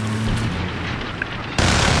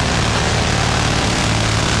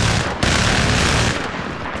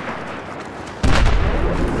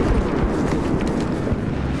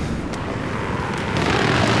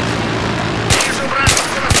 Вижу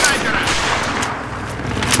вражеского снайпера.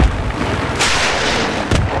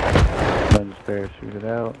 I just parachuted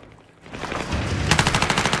out.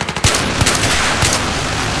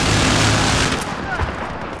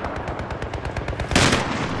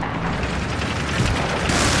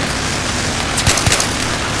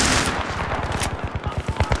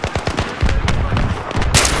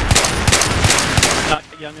 Not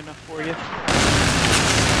young enough for you.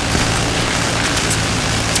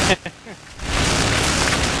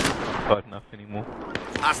 Not enough anymore.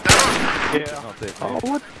 Осторожно! Yeah. Not it, Oh,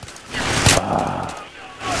 what?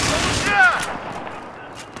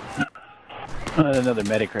 Another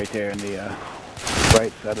medic right there in the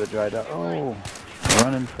right side of the dry dock. Oh,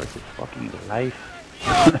 running for his fucking life.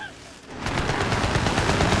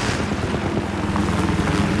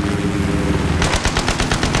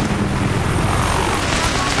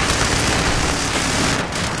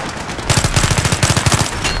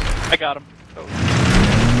 I got him.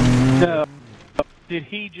 Oh. No. Did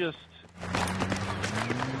he just...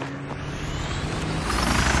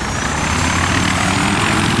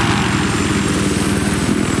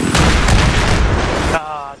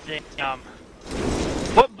 Ah, damn.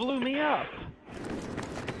 What blew me up?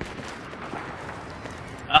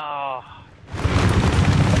 Ah.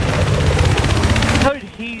 How did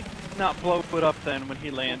he not blow it up then when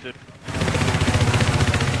he landed?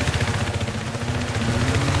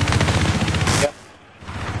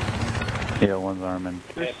 Yeah, one's arming.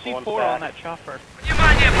 There's C4 on that chopper.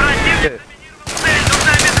 Внимание, противник! Цель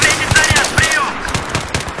нужна медведь заряд! Прием!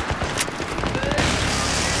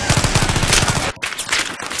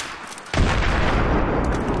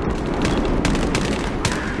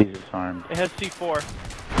 He's disarmed. It has C4.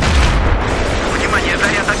 Внимание,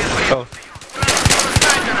 заряд обезврежен! Oh.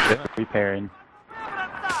 Repairing.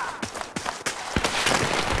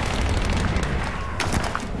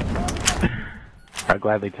 I'd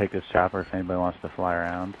gladly take this chopper if anybody wants to fly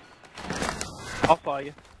around. I'll fly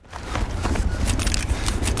you.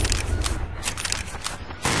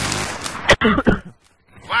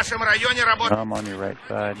 В вашем районе работает... I'm on your right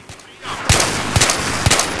side.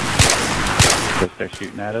 Just they're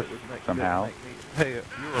shooting at us somehow. Hey, you're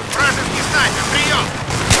Вражеский снайпер! Прием!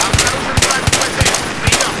 Обнаружен враг ВПТ!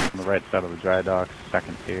 Прием! On the right side of the dry dock,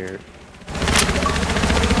 second tier.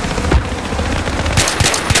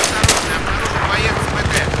 Осторожно, обнаружен боец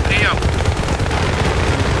ВПТ! Прием!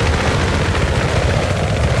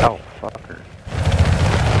 Oh, fucker.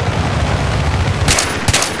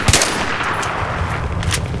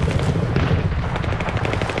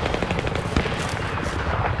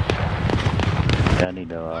 Yeah, I need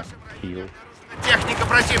to heal. Техника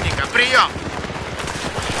противника! Прием!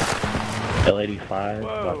 L85,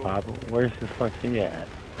 Bob, where's this fuck he at?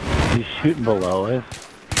 He's shooting below us.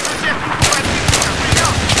 Техника противника!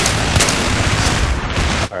 Прием!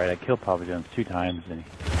 Alright, I killed Papa Jones 2 times and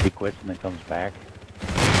he quits and then comes back.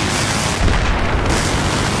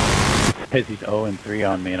 He says he's 0-3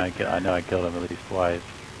 on me and I know I killed him at least twice.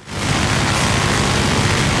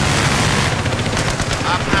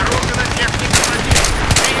 Обнаружена техника противника!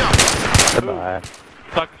 Прием! Goodbye.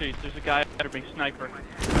 Socrates, there's a guy under me, sniper.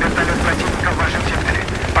 Вертолет противника в вашем секторе.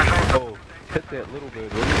 Пожалуйста. Oh, hit that little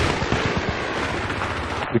dude.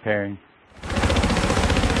 Repairing.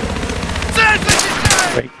 Цель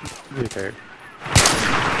защищаем! Wait, repair.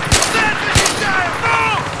 Цель защищаем! Ну!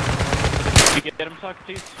 You get him,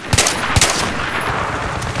 Socrates?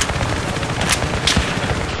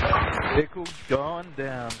 Vehicle gone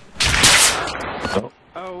down. Oh,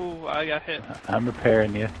 Oh, I got hit. I'm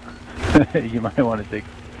repairing you. You might want to take...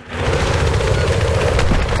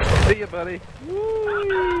 See ya, buddy.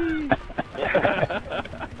 Woo!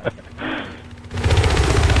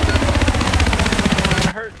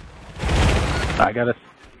 Hurt. I got a...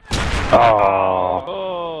 Oh,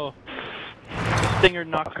 Oh. Stinger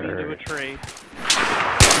knocked me into a tree.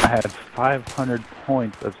 I had 500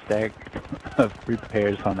 points of stack of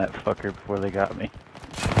repairs on that fucker before they got me.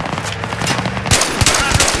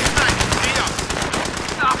 Вражеский снайпер! Прием!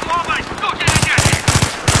 Захлопать, суки летящие!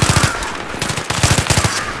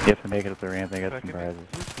 You have to make it up the ramp, they got some prizes.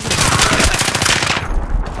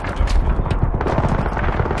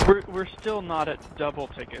 We're still not at double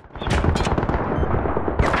tickets.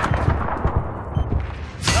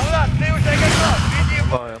 Солдат, ты уже готов! Веди!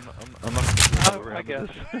 Oh, I'm not Oh, I guess.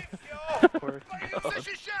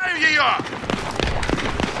 Защищаем ее!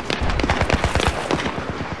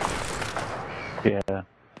 Yeah,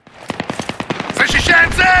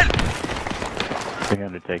 Защищаем цель!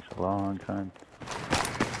 300 takes a long time.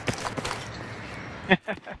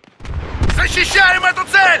 Защищаем эту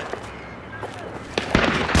цель!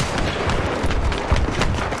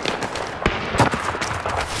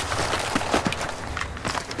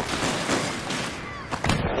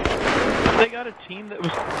 They got a team that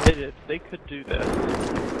was committed. They could do this.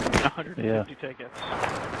 150 tickets.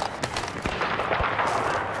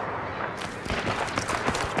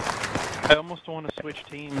 I almost want to switch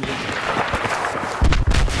teams.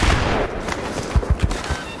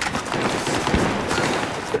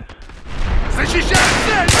 Защищаем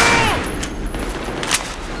цель!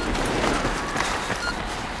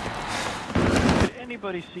 Did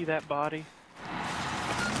anybody see that body?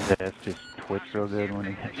 That's just twitch real good when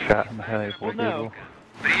he gets shot in the head. Well, no.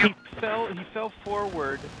 He fell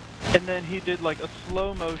forward, and then he did like a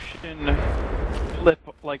slow motion flip,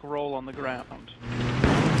 like roll on the ground,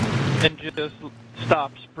 and just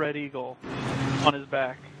stopped spread eagle on his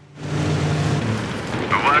back.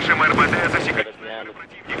 Вашим РБД засекли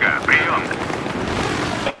противника. Прием.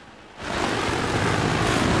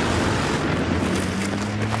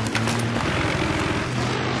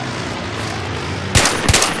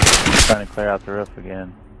 Trying to clear out the roof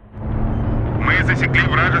again. Мы засекли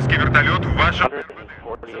вражеский вертолет в вашем...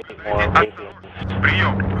 148 more Raytheon.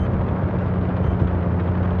 Прием.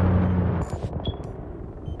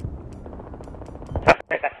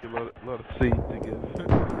 A lot of seed to give.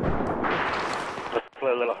 It's a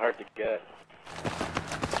little hard to get.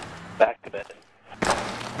 Back a bit.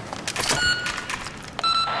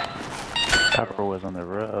 Copper was on the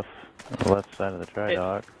roof, on the left side of the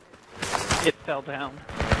tri-dock. It fell down.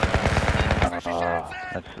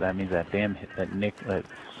 That means that that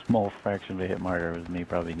small fraction of a hit marker was me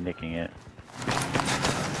probably nicking it.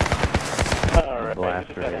 Alright,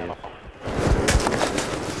 Blast rays.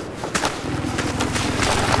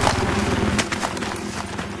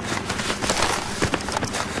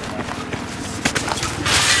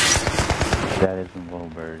 That isn't Little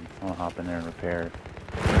Bird. I'll hop in there and repair it.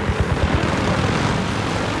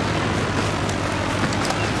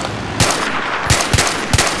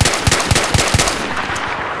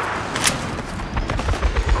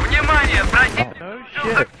 Внимание, противник! Oh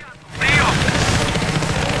shit! Прием!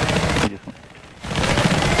 He just went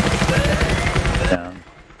down.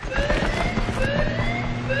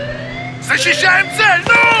 Защищаем цель,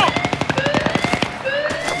 ну!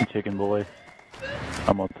 Chicken boy.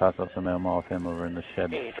 I'm gonna toss up some ammo off him over in the shed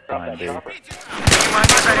behind dude.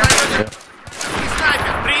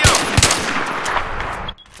 Снайпер, прием!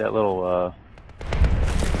 That little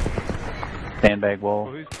sandbag wall.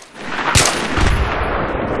 Well, who's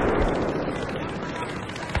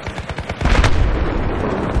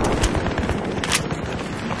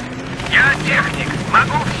Я техник,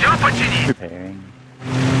 могу все починить. Repairing.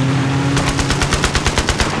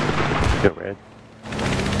 Go red.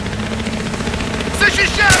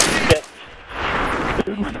 Защищаем!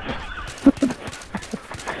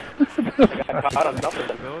 I got caught on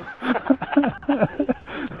something.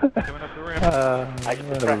 coming up the ramp? I just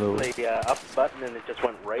pressed the up button and it just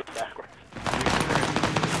went right backwards.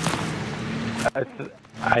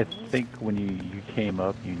 I think when you came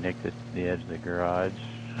up, you nicked the edge of the garage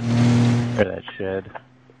or that shed.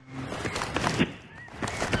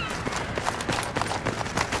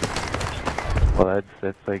 Well,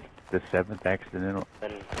 that's like the 7th accidental.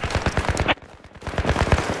 And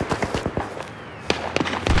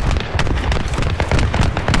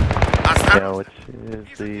Yeah, which is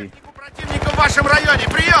the Противника в вашем районе,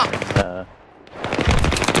 прием!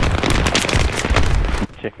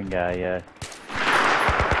 chicken guy, yeah.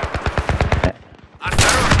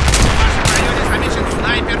 Осторожно! В вашем районе замечен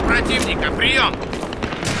снайпер противника, прием!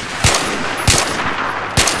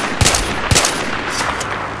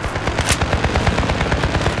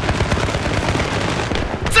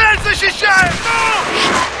 Цель защищаем! Ну!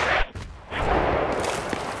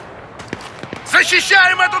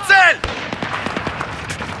 Защищаем эту цель!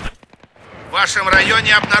 В вашем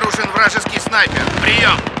районе обнаружен вражеский снайпер.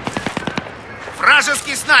 Прием!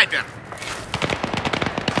 Вражеский снайпер!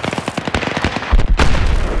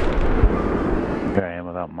 Here I am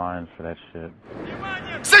without mines for that shit.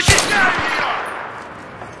 Защищаем ее!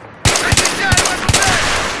 Защищаем эту цель!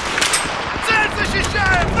 Цель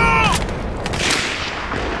защищаем! Ну!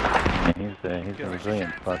 And he's a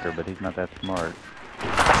resilient fucker, but he's not that smart.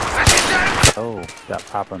 Защищаем! Oh, got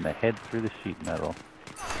popped on the head through the sheet metal.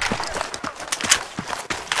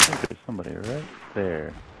 I think there's somebody right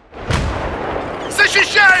there.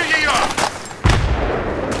 Защищаю ее!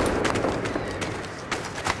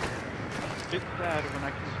 It's sad when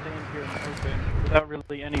I can stand here in the open without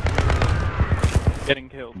really any fear of getting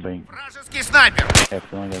killed. Being Вражеский снайпер!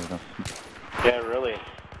 only gonna yeah, really.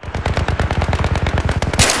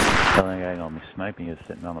 the only guy gonna be sniping is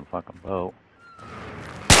sitting on the fucking boat.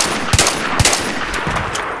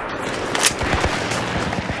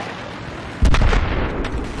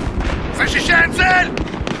 Защищаем цель!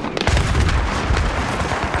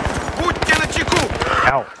 Будьте начеку!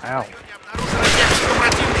 Ow, ow. Обнаружена техника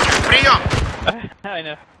противника. Прием! I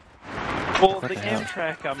know. Well, the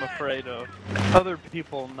Amtrak I'm afraid of. Other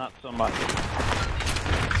people, not so much.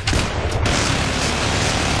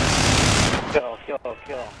 Kill, kill,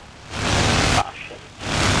 kill. Ah, shit.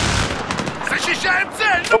 Защищаем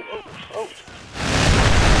цель! Oh.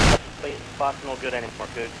 This spot's no good anymore,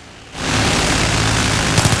 good.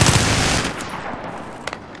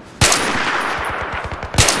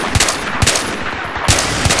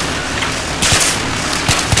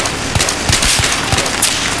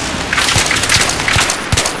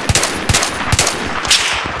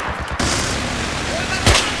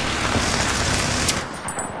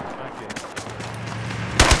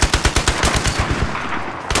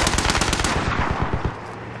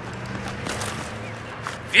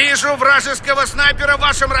 Вижу вражеского снайпера в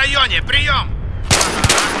вашем районе. Прием!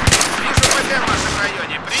 Вижу ПТ в вашем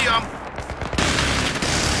районе. Прием!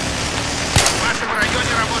 В вашем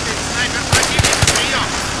районе работает снайпер противника. Прием!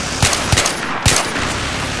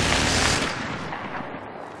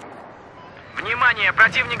 Внимание!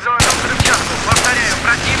 Противник заложил взрывчатку. Повторяю,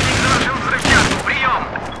 противник заложил взрывчатку.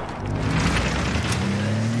 Прием!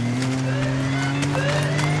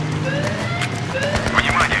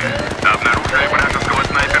 Внимание! Обнаружили вражеского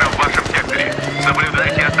снайпера в вашем секторе.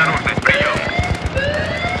 Соблюдайте осторожность. Прием!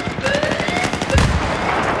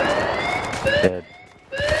 Dead.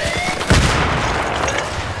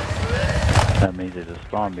 That means there's a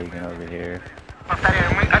spawn beacon over here.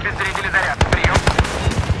 Повторяю, мы обезвредили заряд. Прием!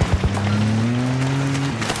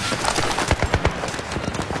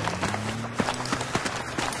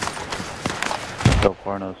 So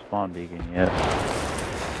far, no spawn beacon yet.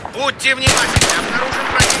 Будьте внимательны. Обнаружен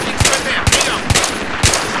противник с ПТ. Прием!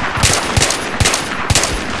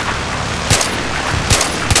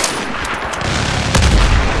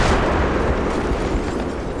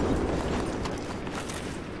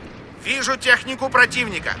 Вижу технику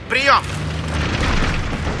противника. Прием!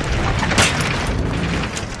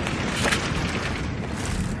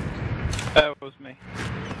 That was me.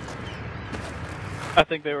 I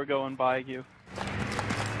think they were going by you.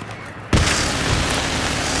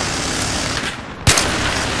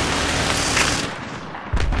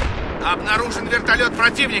 Обнаружен вертолет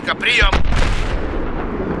противника. Прием!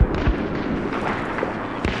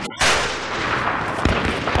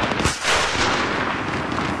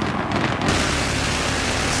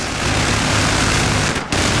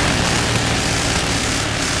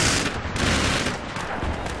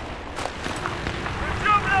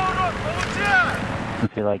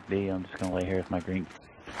 If you like D, I'm just gonna lay here with my green.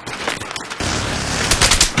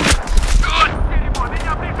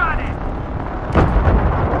 Меня прижали!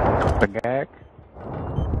 Bagak.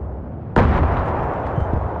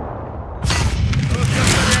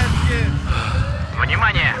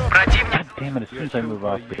 Внимание! Противник... God damn it, as soon as I move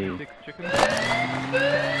off B. 6 chickens.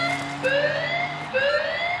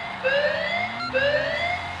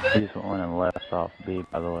 He just went and left off B,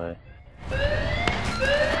 by the way.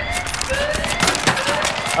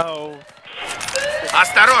 Oh,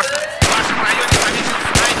 Осторожно! В вашем районе замечен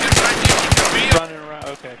снайпер противника. Прием! running around.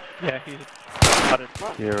 Okay. Yeah, he's spotted.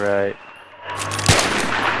 You're right.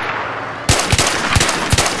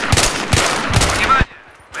 Внимание!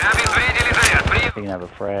 Мы обезвредили заряд. Прием! He can have a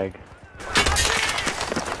frag.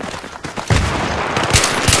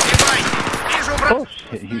 Внимание! Вижу Oh врага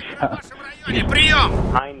shit, you в shot. вашем районе. Прием!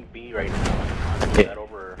 Behind B right now. On that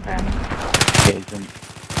over half. Yeah, he's in.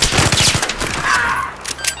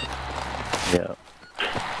 Yeah.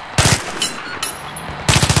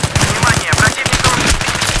 Внимание! Противник...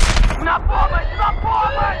 На помощь! На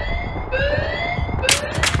помощь!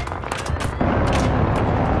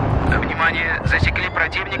 Внимание! Засекли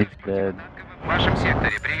противника He's dead. в вашем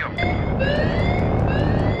секторе. Прием!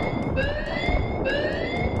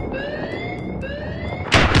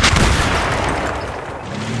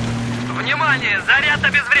 Внимание! Заряд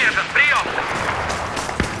обезврежен! Прием!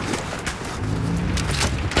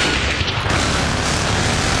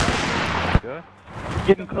 Good.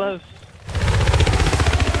 Getting close.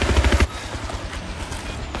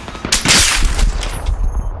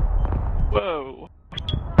 Whoa.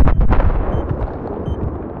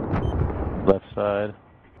 Left side.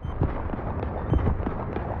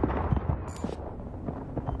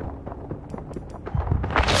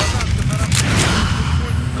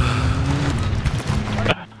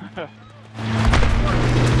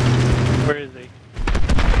 Where is he?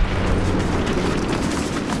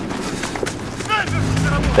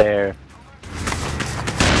 There.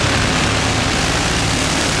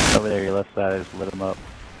 Over there, your left side, I just lit him up.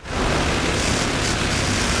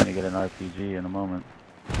 Gonna get an RPG in a moment.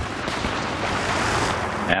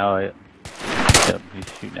 Now, yep, he's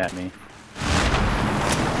shooting at me.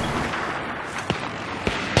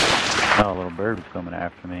 Oh, a little bird was coming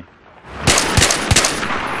after me.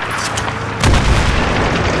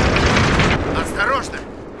 Осторожно!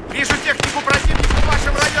 Вижу технику противника в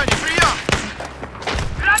вашем районе. Прием!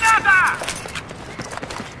 Граната!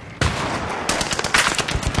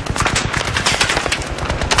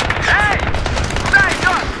 Эй! Куда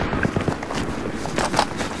идет?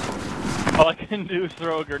 All I can do is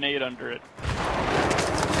throw a grenade under it.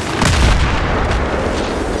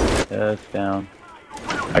 Yeah, it's down.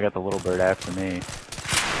 I got the little bird after me.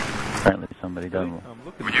 Apparently somebody doesn't. I'm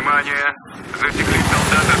looking. Внимание! Засекли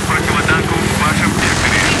солдата с противотанку в вашем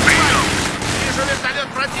секторе. Прием! Вижу вертолет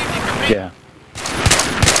противника. Прием! Yeah.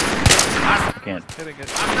 I can't. Hitting it.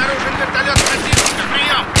 Обнаружен вертолет противника.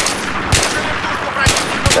 Прием!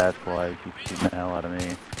 That's why he keeps shooting the hell out of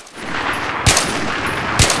me.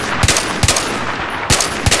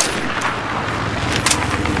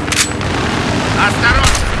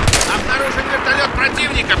 Осторожно! Обнаружен вертолет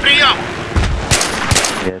противника! Прием!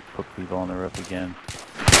 Yeah, it's put people on the roof again.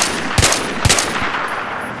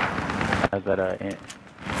 How's that,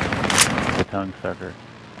 the tongue sucker?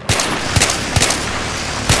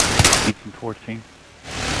 Keeps him torching.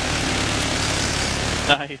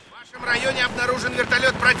 Nice. В вашем районе обнаружен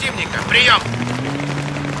вертолет противника! Прием!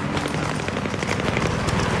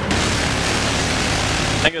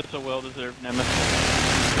 I think it's a well-deserved nemesis.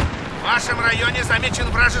 В вашем районе замечен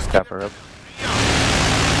вражеский... Chopper up.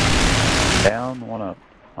 Down, one up.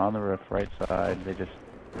 On the roof, right side. They just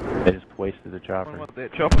wasted the chopper.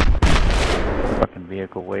 Fucking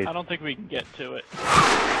vehicle waste. I don't think we can get to it.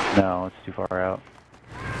 No, it's too far out.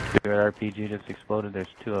 Your RPG just exploded. There's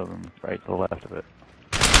two of them right to the left of it.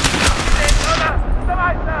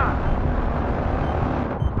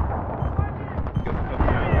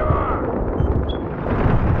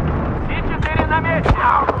 И-4 на месте!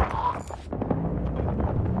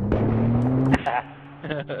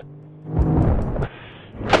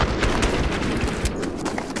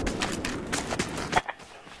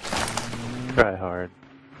 Try hard.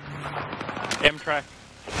 Amtrak.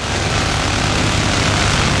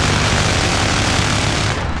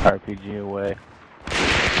 RPG away.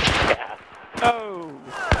 Oh!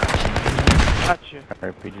 Gotcha.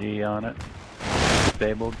 RPG on it.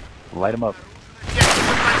 Disabled. Light them up.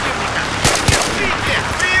 Техника противника! Держите!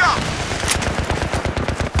 Прием!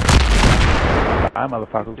 Hi,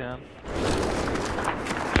 motherfucker. Down.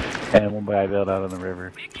 And one guy bailed out on the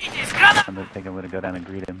river. I'm gonna think I'm gonna go down and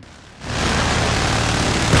greet him.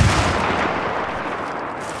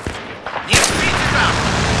 Не спите там!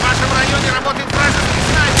 В вашем районе работает вражеский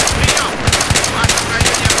снайпер! Прием! В вашем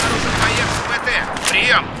районе обнаружен боец ВТ!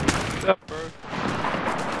 Прием! What's up, bro?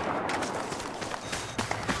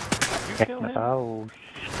 You kill him? Oh,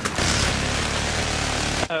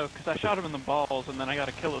 Oh, because I shot him in the balls and then I got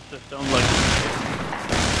a kill assist only.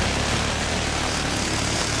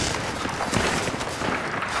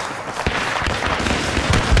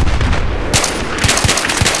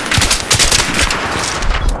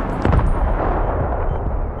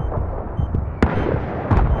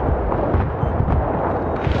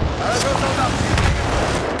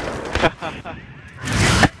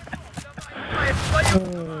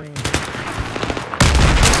 Oh,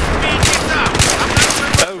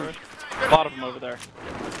 a lot of them over there.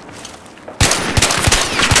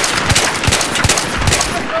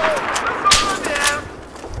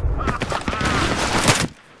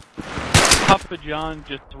 Papa John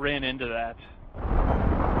just ran into that.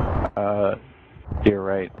 you're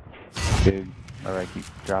right. Dude. Alright, keep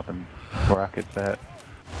dropping rockets at.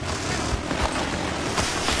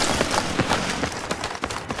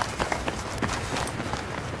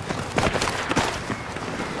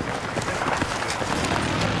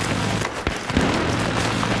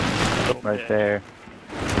 Right there.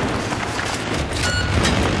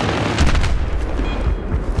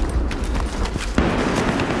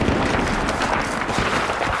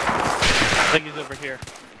 I think he's over here.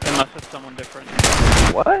 Unless it's someone different.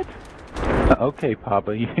 What? Okay,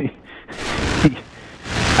 Papa.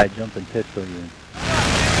 I jump and pistol you.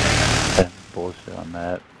 That's bullshit on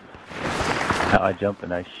that. Now I jump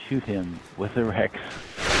and I shoot him with a Rex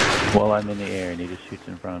while I'm in the air, and he just shoots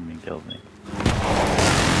in front of me and kills me.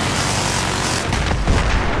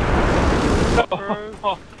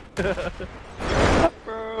 Oh.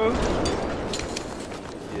 Bro.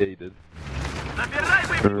 Yeah, you did.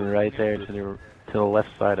 Right there to the left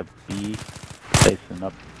side of B, facing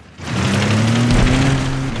up.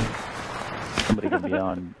 Somebody can be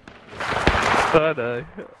on. I know.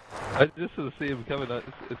 I just sort of see him coming out.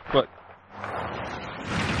 It's quite...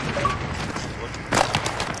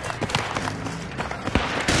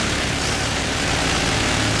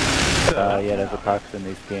 Yeah, there's a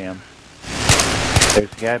proximity scam.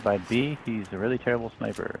 There's a guy by B, he's a really terrible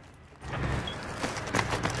sniper.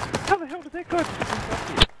 How the hell did that guy...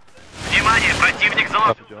 Внимание, противник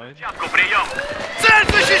заложил Join. взятку, прием! Цель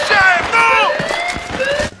защищаем!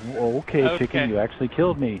 Ну! Okay, chicken, you actually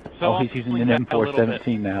killed me. So oh, he's using an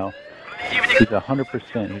M417 now. He's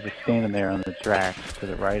 100%. He's just standing there on the tracks to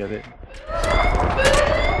the right of it.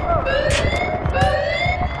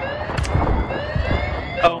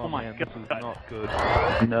 Oh my man, god. this is not good.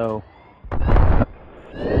 No.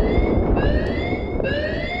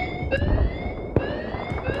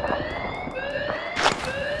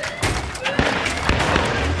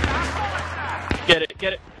 Get it,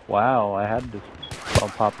 get it. Wow, I had this.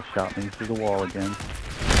 Oh, Papa shot me through the wall again.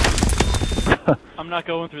 I'm not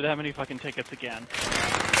going through that many fucking tickets again.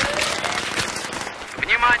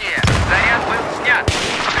 Внимание! Заряд был снят!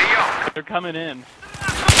 Прием! They're coming in.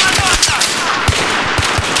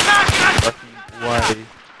 Fucking way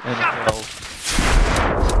in hell.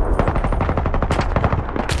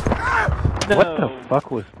 No. What the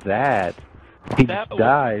fuck was that? He That just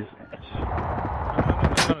dies.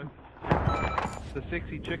 No. The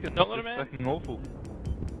sexy chicken Don't let is him in. fucking awful.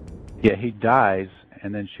 Yeah, he dies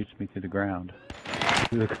and then shoots me through the ground.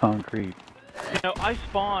 Through the concrete. You know, I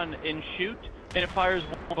spawn and shoot, and it fires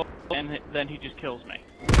one bullet, and then he just kills me.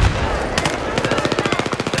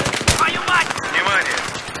 Внимание!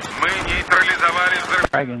 Мы нейтрализовали взрыв.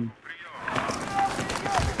 Dragon.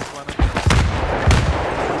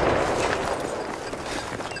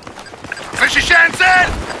 Защищаем цель!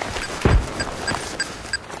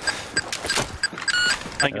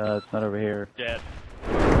 I think It's not over here. it's dead.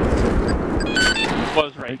 It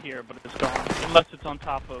was right here, but it's gone. Unless it's on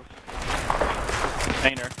top of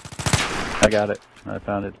container. I got it. I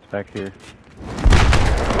found it. It's back here.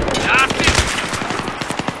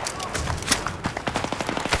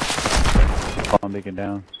 Spawn beacon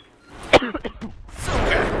down.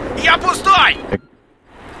 Я пустой!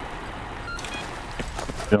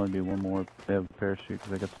 There'll only be one more. They have a parachute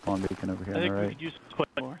because I got the spawn beacon over here I on the think we right. could use quick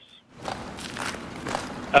force.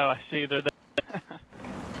 Oh, I see. They're there.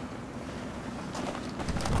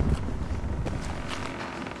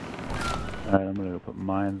 Alright, I'm gonna go put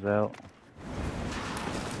mines out.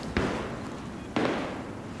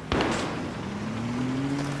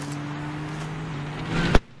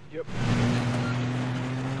 Yep.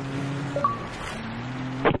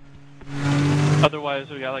 Otherwise,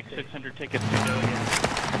 we got like 600 tickets to go again.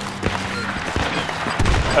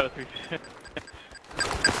 Oh,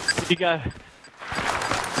 350. You got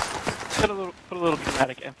put a little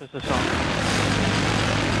dramatic emphasis on it.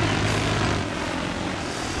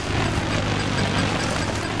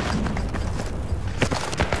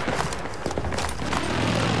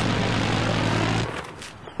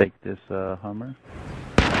 Take this Hummer.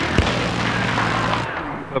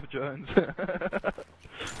 Papa Jones.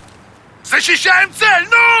 Защищаем цель,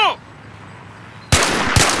 ну!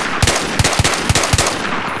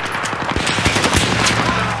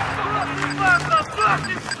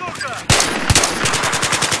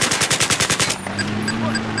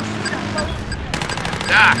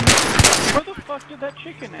 Да, Where the fuck did that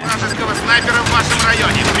chicken at? вражеского снайпера в вашем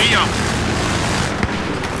районе. Прием!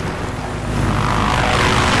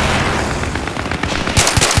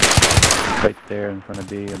 Right there in front of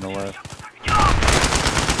B on the left.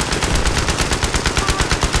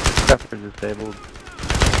 Pepper disabled.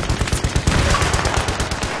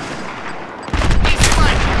 Не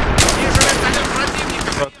снимайте! Вижу вертолет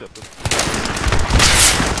противника! What's up?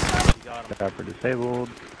 Pepper disabled.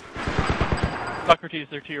 Socrates,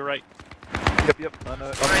 they're to your right. Yep, I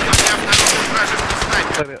know. В районе обнаружен вражеский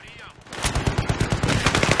снайпер. Wait a minute.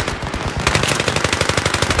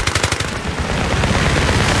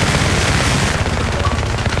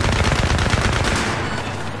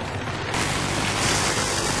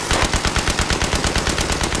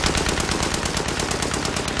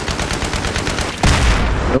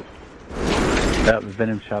 Nope. That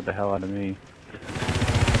Venom shot the hell out of me.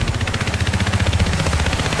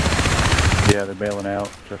 Yeah, they're bailing out.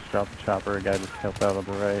 Just dropped the chopper. A guy just helped out on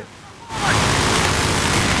the right.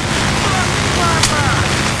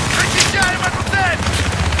 Защищаем эту цель!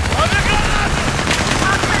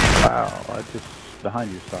 Wow, I just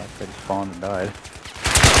behind you, Sock. I just spawned and died.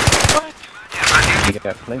 What? You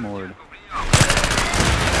got Claymored.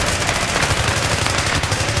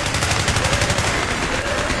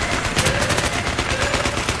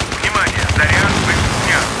 Внимание! Заряд был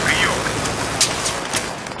снят. Прием!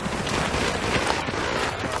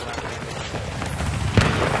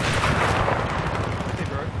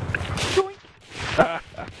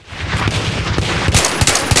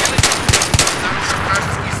 Обнаружен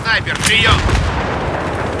вражеский снайпер. Прием!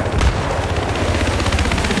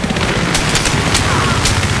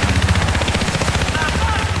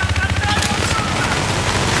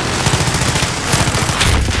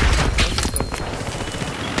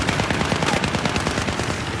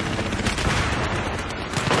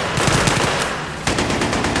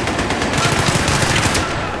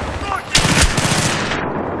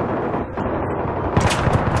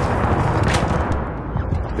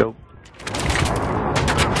 Go.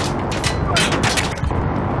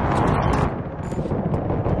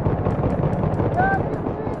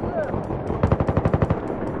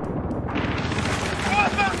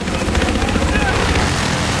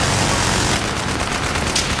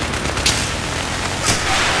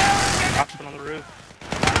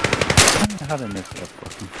 how they missed that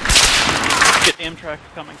fucking. Get Amtrak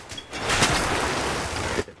coming.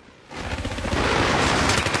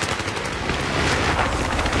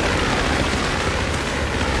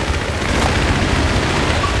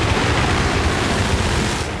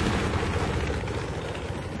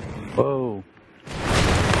 Whoa.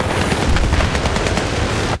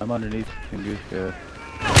 I'm underneath Tunguska.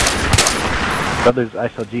 Brothers, I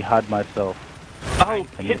shall jihad myself. Oh,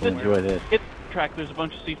 I need hit to the enjoy this. hit the track. There's a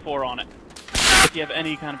bunch of C4 on it. If you have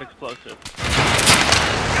any kind of explosive.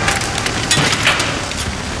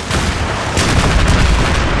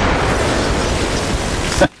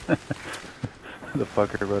 The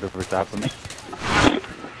fucker rode over top of me.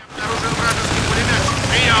 Обнаружен вражеский пулемет.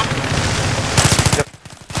 Прием!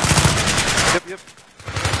 Yep.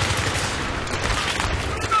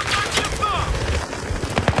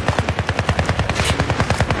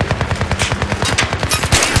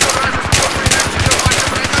 Вижу вражеского пулеметчика в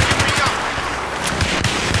вашем районе. Прием!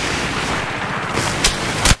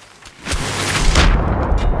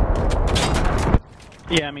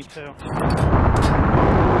 Yeah, me too.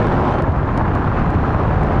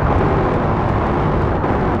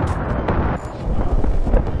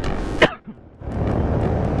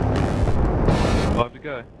 Five to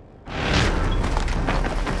go.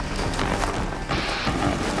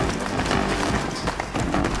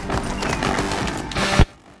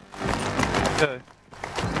 Go.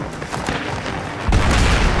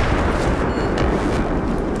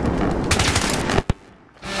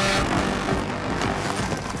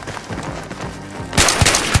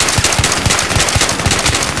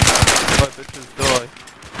 Five bitches die.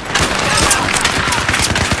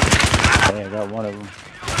 Hey, I got one of them.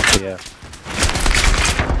 Yeah.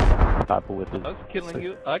 Papa with his. I was killing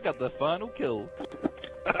you. I got the final kill.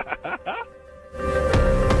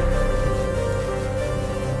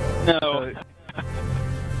 No.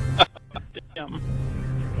 Damn.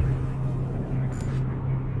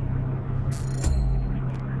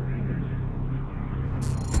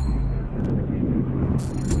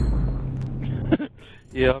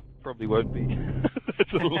 Yeah, I probably won't be.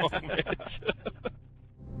 It's a long match.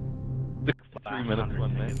 3 minutes,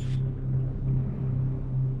 one match.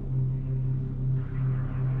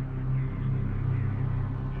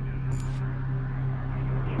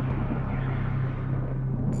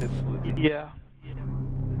 Absolutely. Yeah.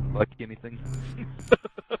 Like anything.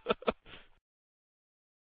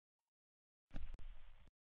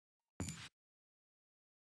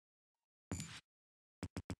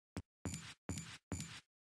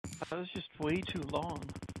 That was just way too long.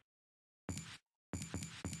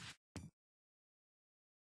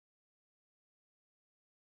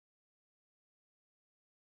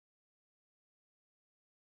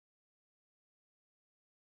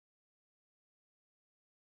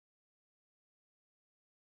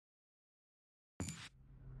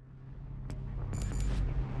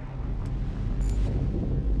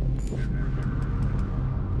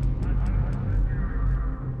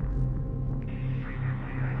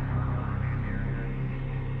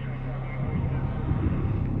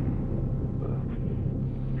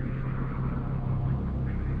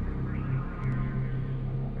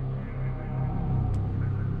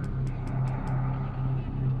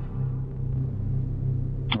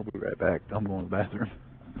 I'll be right back. I'm going to the bathroom.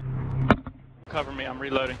 Cover me, I'm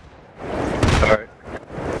reloading. Alright.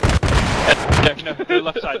 Yeah, no, the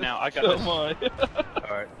left side now. I got So this. am I.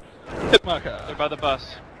 Alright. Hit marker. They're by the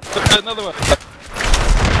bus. Another one.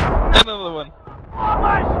 Another one.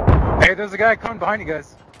 Hey, there's a guy coming behind you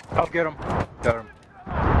guys. I'll get him. Got him.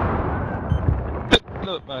 Hit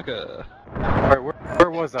another marker. Alright, where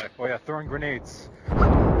was I? Oh yeah, throwing grenades.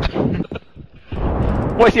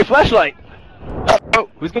 Where's your flashlight? Oh,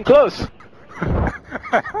 who's been close?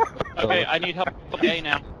 Okay, I need help with A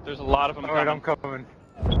now. There's a lot of them Alright, I'm coming. coming.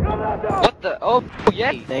 What the? Oh,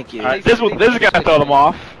 yay! Thank you. This is gonna throw them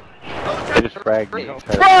off. They just fragged me.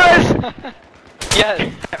 Surprise!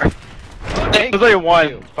 Yes. Thank There's only one.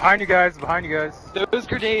 you. Behind you guys, behind you guys. Those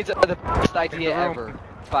grenades are the best idea room. ever,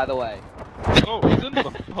 by the way. Oh, he's in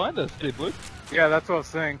behind us, there, Blue. Yeah, that's what I was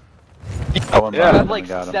saying. I went I by have them like and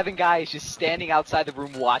got him. 7 guys just standing outside the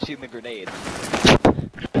room watching the grenade.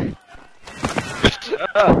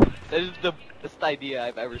 That is the best idea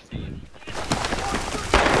I've ever seen.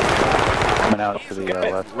 Coming out to the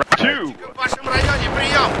left. В вашем районе.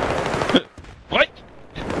 Прием! Fight!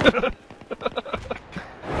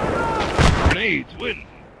 Grenades win!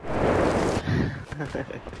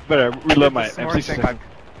 Better reload my The smart thing, M16.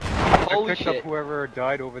 I Holy picked up shit. whoever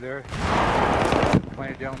died over there.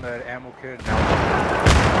 Planted down that ammo kit.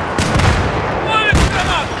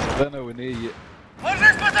 They're nowhere near yet.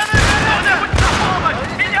 Ложись, пацаны!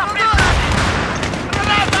 Меня прикрыть!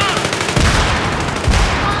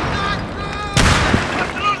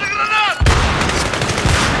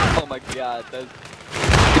 god,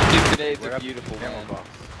 these grenades are beautiful, man.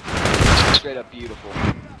 Straight up beautiful.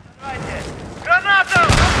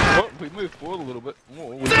 Oh, we moved forward a little bit. Oh,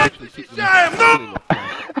 we can actually see them.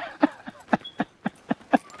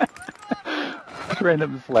 Just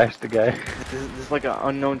random flash the guy. This is like an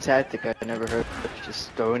unknown tactic I've never heard of.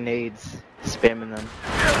 Just throwing nades, spamming them.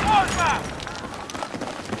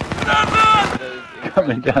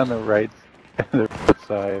 Coming down the right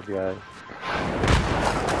side, guys.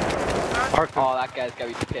 Oh, that guy's gotta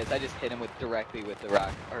be pissed. I just hit him directly with the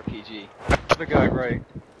rock RPG. The guy right.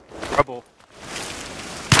 Trouble.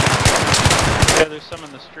 Yeah, there's some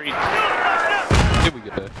in the street. Here we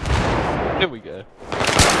go. Here we go.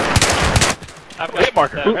 I've got hit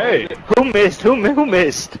marker. Hey! Who missed? Who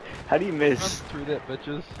missed? How do you miss? Run through that,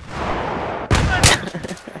 bitches.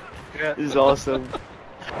 This is awesome.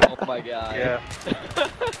 Oh my god. Yeah.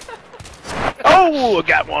 Oh, I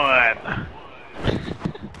got one!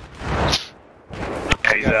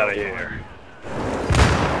 He's out of here.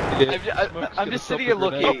 I'm just sitting here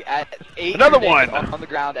looking at 8 Another grenades one! on the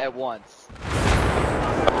ground at once.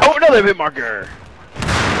 Oh, another hit marker!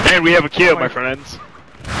 And we have a kill, my friends.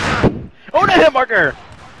 Oh, another hit marker!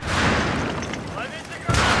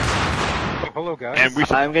 Oh, hello, guys. And we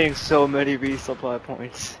I'm getting so many resupply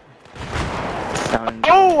points.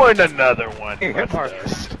 Oh, and another one. Hey, hit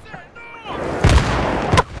markers.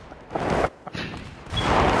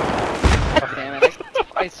 Damn it,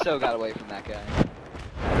 I so got away from that guy.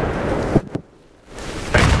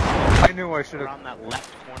 I knew I should have. On that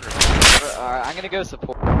left corner. Alright, I'm gonna go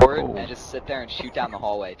support and just sit there and shoot down the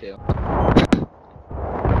hallway too.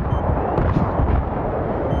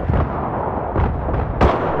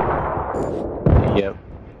 Yep.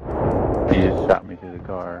 He just shot me through the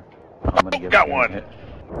car. I'm gonna get got one. hit.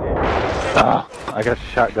 Ah, I got a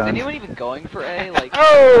shotgun. Is anyone even going for A? Like,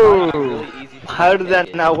 Oh! really easy for How me did to that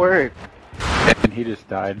take it. not work? And he just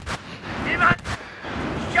died. There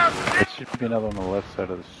should be another on the left side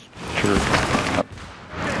of the street.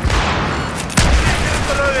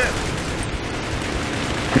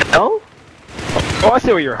 No? Oh, I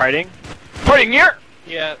see where you're hiding. Hiding here?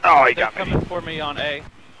 Yeah, Oh, he they're got me. coming for me on A.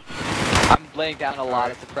 I'm laying down a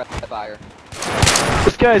lot of suppressed fire.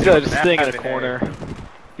 This guy's got this thing in a corner.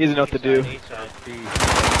 He doesn't know what to do.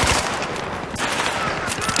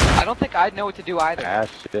 I don't think I'd know what to do either. Ah,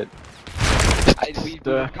 shit. We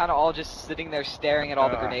were kind of all just sitting there staring at all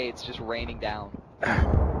the grenades just raining down.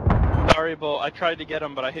 Sorry, Bull. I tried to get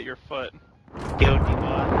him, but I hit your foot. Guilty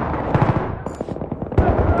bot.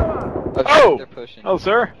 Oh! They're pushing. Oh,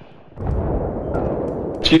 sir.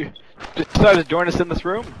 Did you decided to join us in this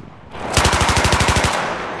room?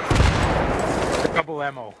 Double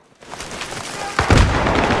ammo.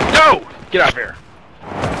 No! Get out of here.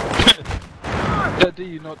 How do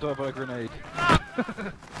you not die by a grenade?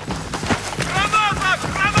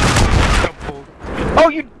 Oh,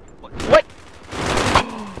 you... What?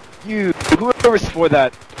 You... Whoever's for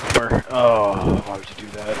that... Oh, why would you do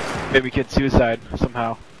that? Made me commit suicide,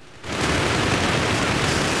 somehow.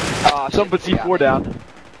 Oh, Someone put shit, C4 down.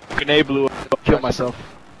 Grenade blew up. Killed myself.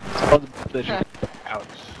 Ouch.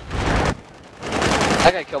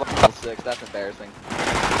 I got killed by level 6, that's embarrassing.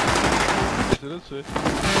 Yes, it is, sir.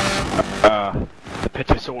 The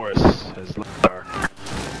Petasaurus has left our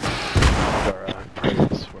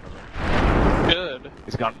place, whatever. Good.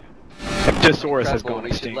 He's gone. Petasaurus has Incredible, gone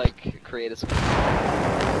we should, extinct. like, create a He's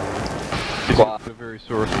squad. a very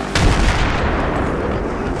sore.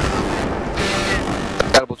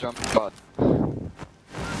 Incredible jump squad.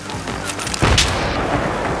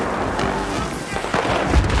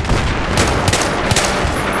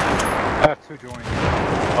 I have two joining.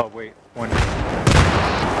 Oh, wait. One.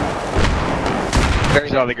 Very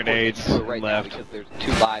Saw the important grenades to do it right left. now because there's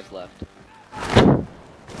 2 lives left.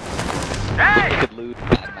 We could lose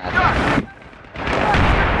that match.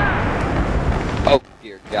 Oh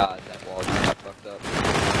dear God, that wall just got fucked up.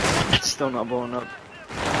 It's still not blowing up.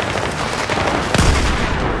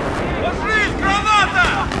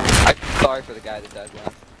 I'm sorry for the guy that died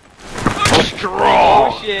last.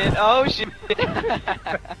 Strong! Oh shit! Oh shit!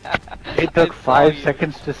 It took 5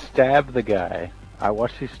 seconds to stab the guy. I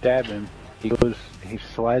watched you stab him. He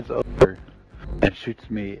slides over and shoots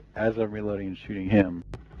me as I'm reloading and shooting him.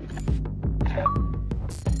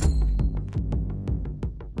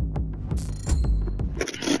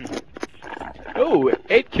 Oh,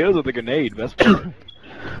 8 kills with a grenade. Best part.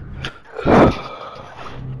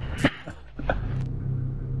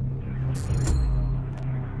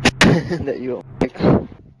 That you don't like.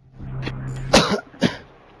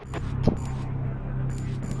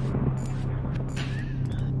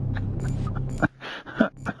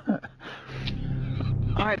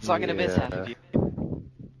 Alright, so I'm gonna miss half of you.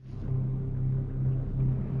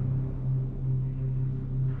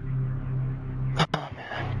 Oh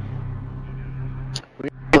man. We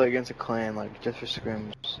play against a clan like just for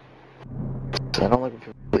scrims. So I don't like when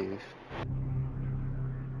people leave.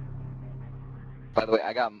 By the way,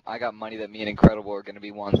 I got money that me and Incredible are gonna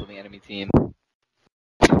be ones on the enemy team.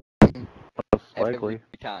 Most likely.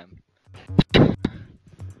 Every time.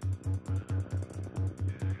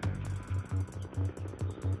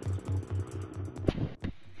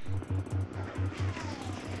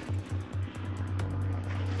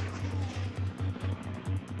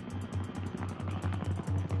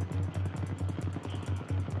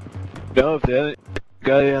 No, if the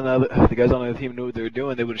guys on the other team knew what they were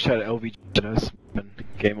doing, they would have shot at LVG at us and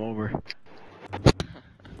game over.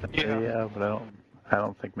 Yeah, but I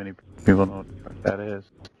don't think many people know what that is.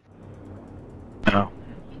 No.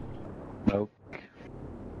 Smoke.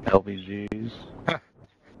 LVGs.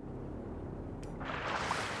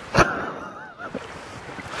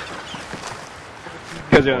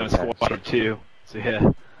 Because they're on a squad of 2, so yeah.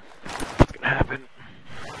 What's gonna happen?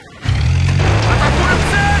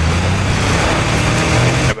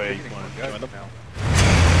 Everybody want to join them now?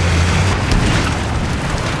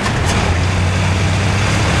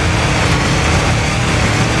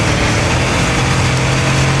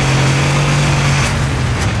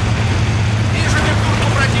 Вижу вертушку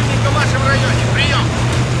противника в вашем районе. Прием!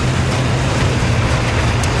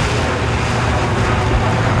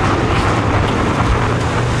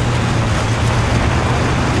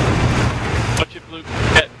 Watch it, Blue.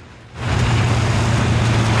 Hit.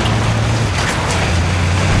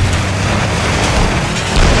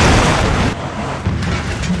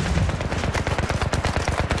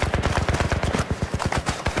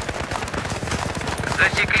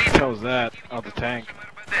 Засекли. What was that? Out the tank.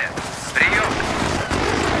 Прием.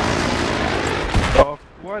 Oh,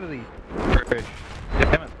 why did he crash?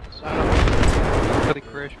 Damn it. Why did he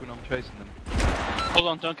crash when I'm chasing them? Hold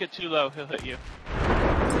on, don't get too low, he'll hit you.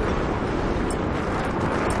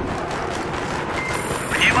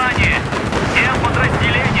 Внимание! Всем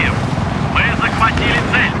подразделениям! Мы захватили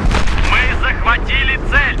цель! Мы захватили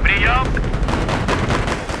цель! Прием!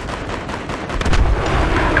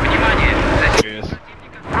 Внимание! Yes.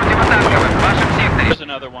 Противотанковых в вашем секторе. There's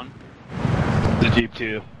another one. The Jeep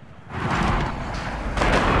too.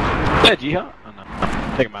 Yeah, G-Huh? Oh no.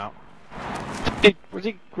 Take him out. Hey, where's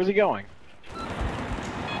he going?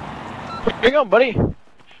 Where you going, buddy?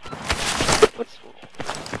 What's...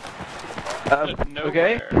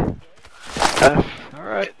 okay.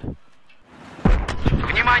 Alright.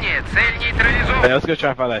 Внимание! Цель нейтрализована. Hey, let's go try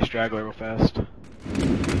and find that straggler real fast.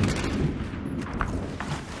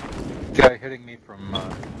 Guy hitting me from our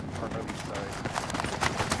other side.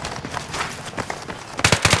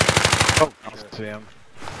 Oh, I see him.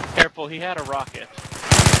 Careful, he had a rocket.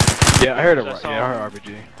 Yeah, I heard a Just I heard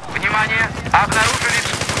RPG. Внимание! Обнаружили.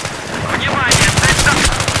 Внимание!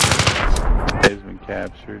 Цель. He's been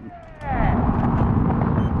captured.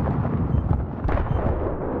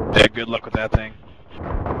 Yeah, good luck with that thing.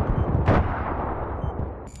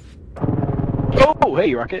 Oh,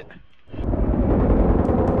 hey, Rocket.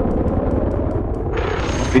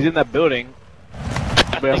 He's in that building.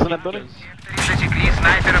 Anybody else in that building? Засекли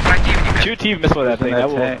снайпера противника. Shoot a missile with that thing. that That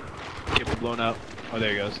will tank. get me blown up. Oh,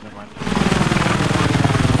 there he goes. Never mind.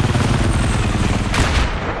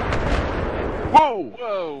 Whoa!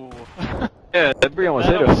 Whoa! Yeah, that Brie almost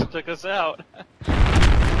That hit us. almost took us out.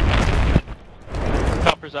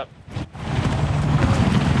 Chopper's up.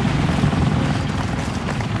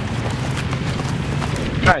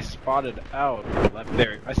 Guy spotted out left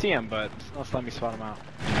there. I see him, but let's let me spot him out.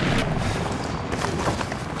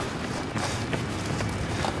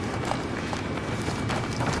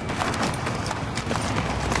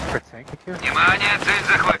 Внимание! Цель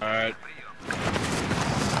захвачена. Alright.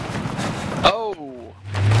 Oh!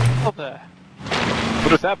 Oh, there. What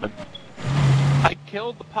just happened? I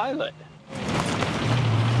killed the pilot.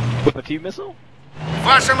 With a T-missile? В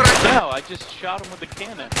вашем районе. No, I just shot him with a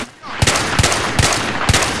cannon.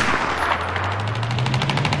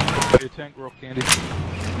 Your tank, rock candy.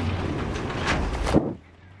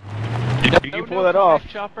 You can pull that off.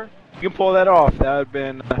 Chopper. You can pull that off. That would have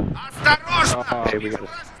been. Осторожно! Hey, we got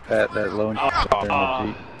that lone shot in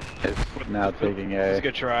the Jeep is now taking It's a a.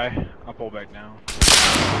 good try. I'll pull back now.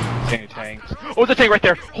 Any tanks? Oh, there's a tank right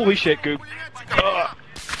there! Holy shit, Goop!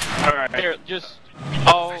 Alright. Here, just...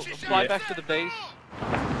 I'll fly back to the base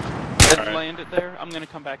and land it there. I'm gonna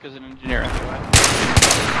come back as an engineer anyway.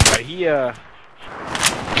 Alright, he,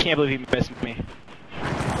 can't believe he missed me.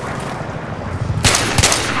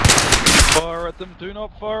 Fire at them, do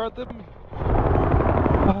not fire at them.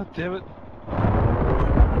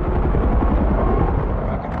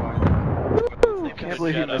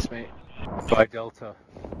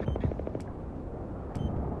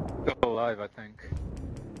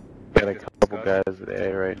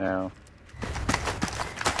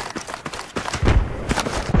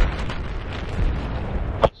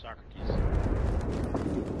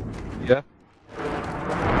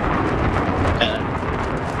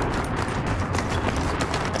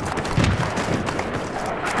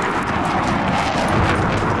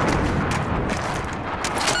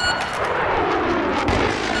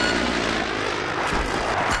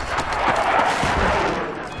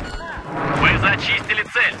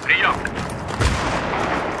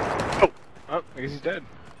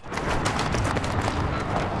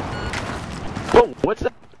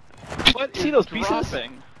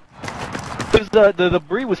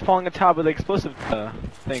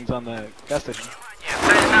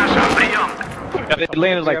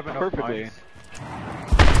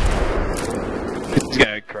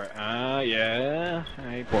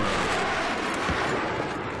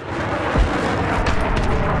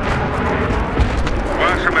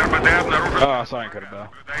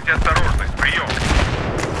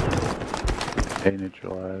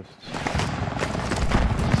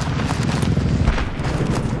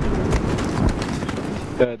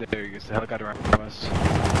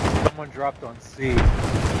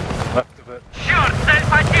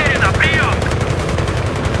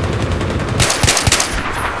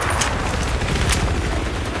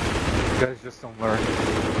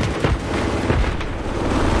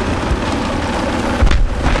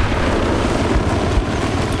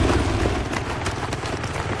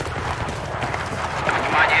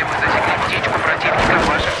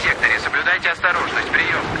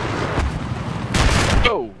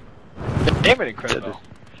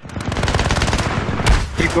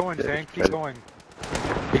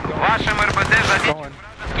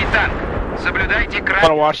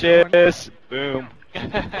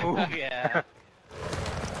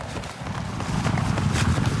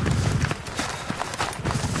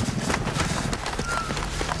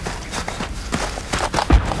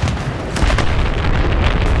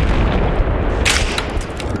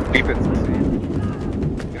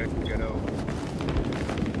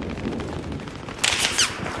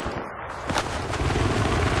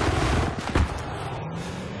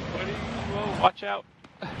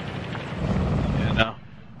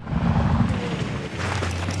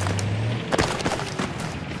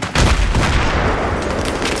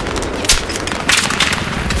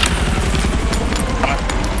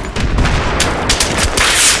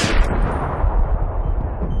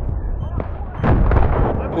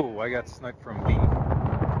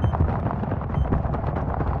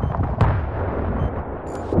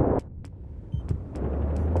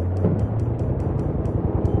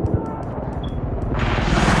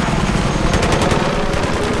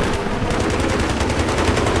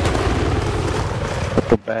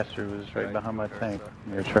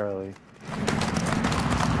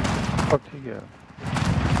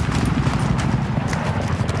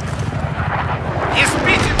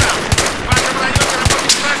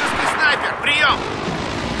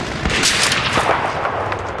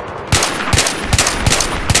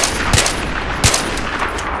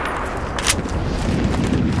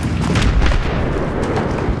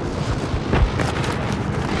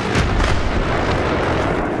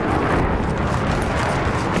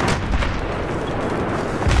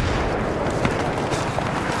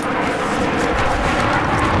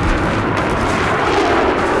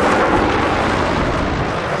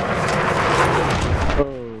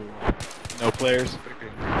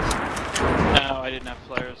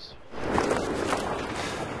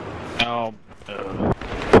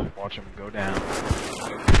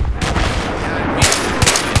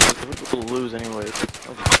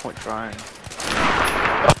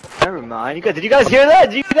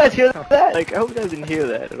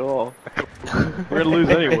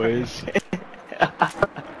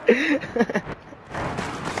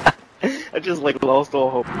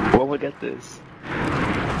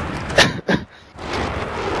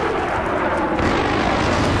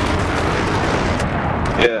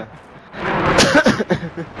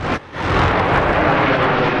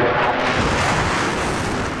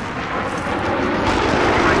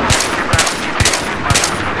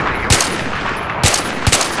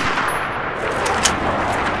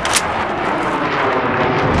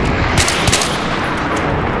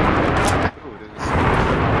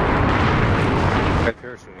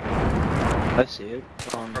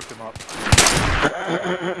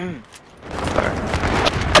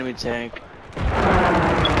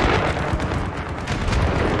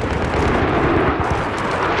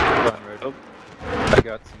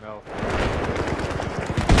 got some health.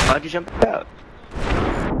 Why'd you jump out?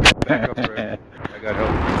 Back up, Red. I got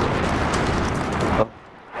help.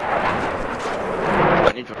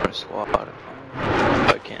 I need to run a squad. But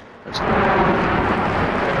I can't. That's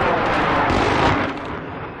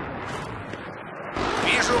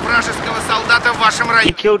Вижу вражеского солдата в вашем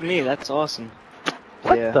районе. He killed me, that's awesome.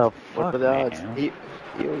 What yeah. the What fuck, were the odds? man? He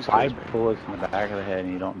always 5 kills me. bullets in the back of the head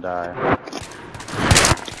and you don't die.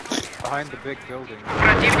 Behind the big building.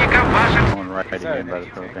 Противника в вашем... Going right again by the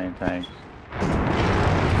propane tanks.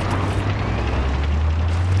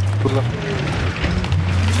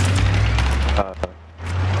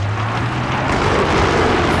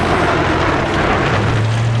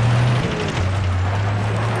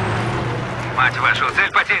 Мать вашу,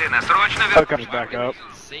 цель потеряна. Срочно Oh, comes back up.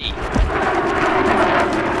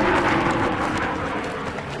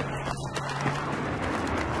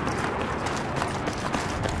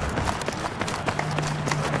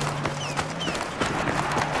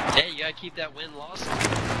 Hey, you gotta keep that win-loss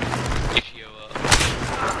ratio up.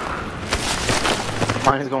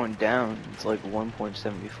 Mine is going down. It's like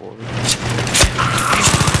 1.74.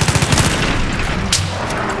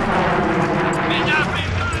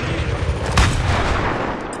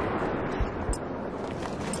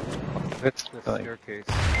 That's the staircase.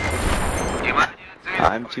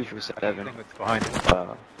 I'm 2 for 7. It's behind it.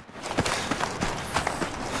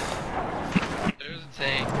 There's a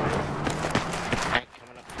tank.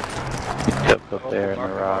 He's up there in the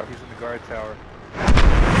rock. He's in the guard tower.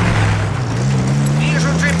 Вижу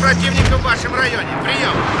джип противника в вашем районе.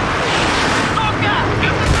 Прием. Сука!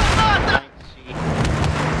 Это солдата!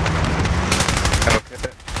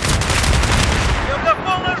 Это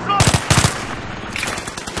полная жопа!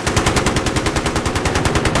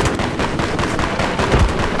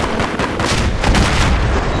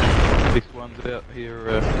 This one's out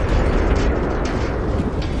here.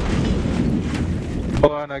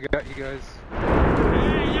 Hold on, I got you guys.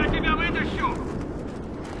 Эй, я тебя вытащу!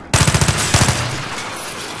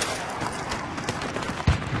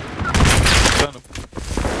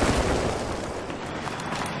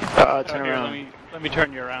 Turn around. Let me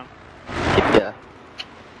turn you around. Yeah.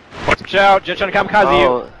 Watch out, Jet trying to kamikaze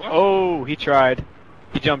Oh. you. Oh, he tried.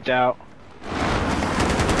 He jumped out.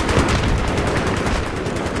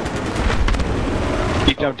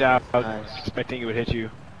 He jumped out. I was Nice. expecting he would hit you.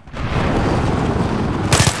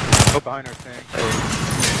 Go behind our tank.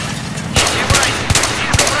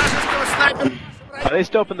 Вижу вражеского снайпера. Are they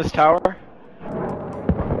still up in this tower?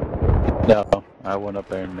 No, I went up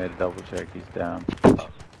there and made a double check. He's down.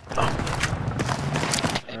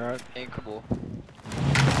 Alright. Incredible.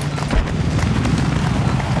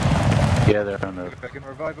 Yeah, they're on the. If I can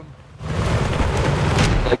revive him.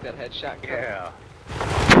 Like that headshot. Yeah.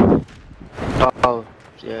 Oh,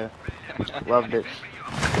 yeah. Loved it.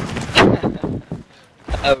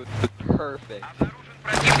 That was perfect.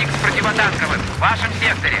 Противник с противотанковым. В вашем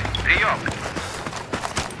секторе. Прием.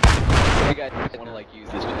 You guys want to like use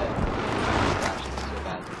this jet. Gosh, it's so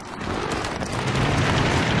bad.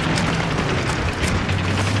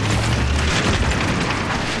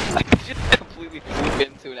 I just completely flew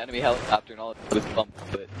into an enemy helicopter and all it was bumped,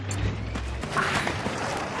 but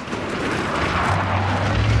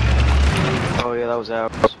Oh yeah, that was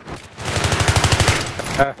ours.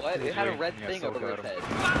 what? It had a red thing over its head.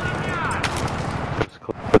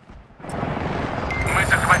 Мы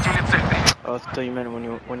захватили цель. Oh, I thought you meant when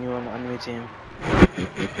you were on the enemy team.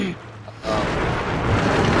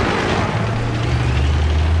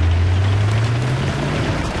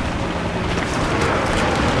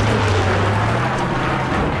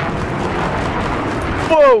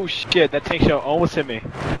 Whoa, shit! That tank shell almost hit me.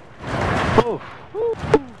 Oh.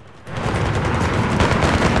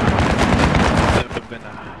 That would have been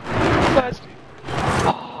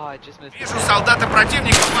Oh, I just missed. Вижу солдата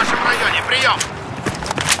противника в вашем районе. Прием.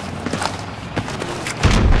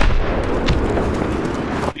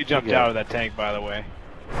 You jumped out of that tank, by the way.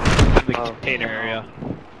 In the container area.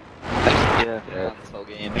 Yeah. This whole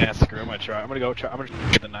game. Yeah, screw it, I'm gonna try. I'm gonna go try. I'm gonna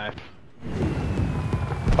get the knife.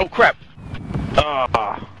 Oh crap!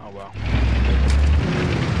 Ah, oh well.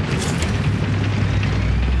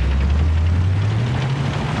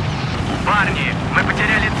 Парни, мы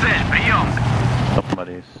потеряли цель. Прием.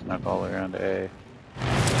 Somebody snuck all around A.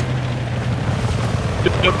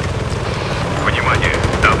 Внимание.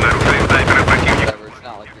 Обнаружили снайпера противника. Whatever, it's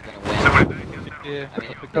not like you're gonna win. Yeah. I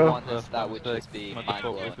mean, if you won this, that would just be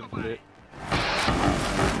mind-blowing.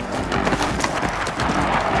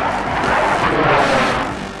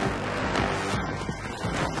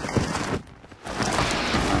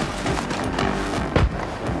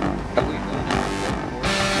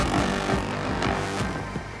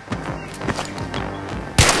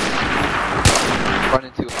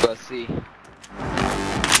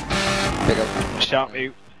 shot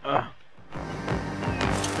me.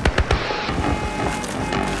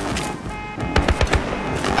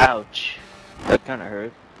 Ouch. That kinda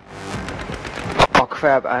hurt. Oh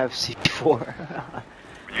crap, I have C4.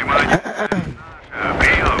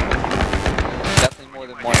 Definitely more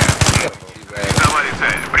than one. Давай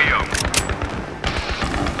цель, прием.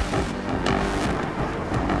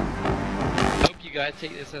 I hope you guys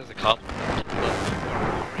take this as a compliment.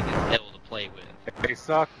 It's able to play with. They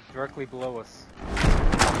suck directly below us.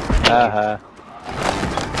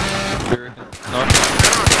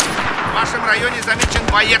 В вашем районе замечен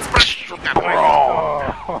боец противника.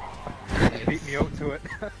 Oh. Beat me out to it.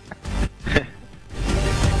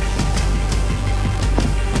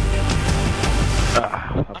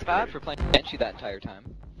 Not bad for playing Banshee that entire time.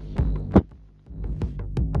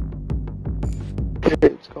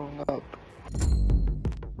 It's going up.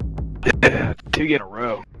 Yeah, 2 in a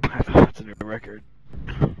row. That's a new record.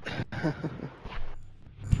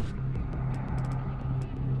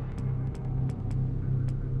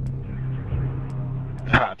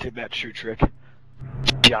 Take that shoe trick.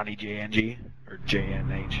 Johnny JNG or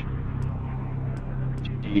JNH.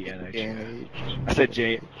 JNH. I said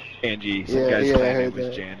JNG. Some guy's plan name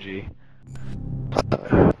was JNG.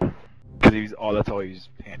 Because he was that's all he was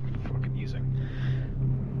fucking using.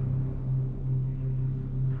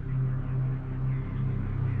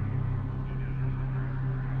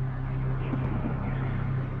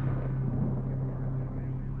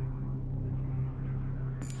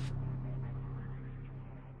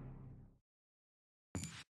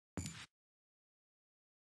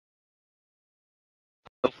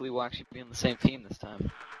 Hopefully we'll actually be on the same team this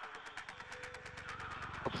time.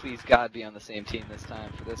 Oh, please God be on the same team this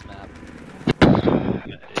time for this map.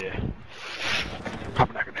 Yeah.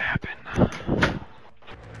 Probably not gonna happen.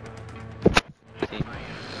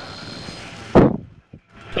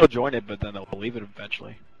 They'll join it, but then they'll leave it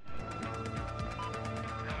eventually.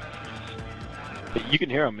 But you can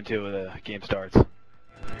hear them until the game starts.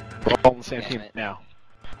 We're all on the same team now.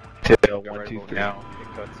 Till 1, 2, 3. Now it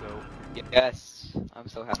cuts out. Yes, I'm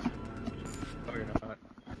so happy. Oh, you're not.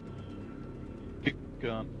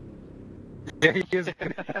 Gone. Yeah, he is.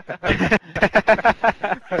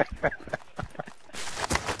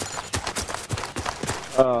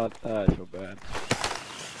 Oh, I feel bad.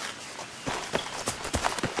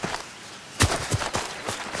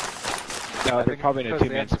 No, they're probably in a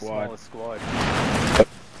 2-man squad.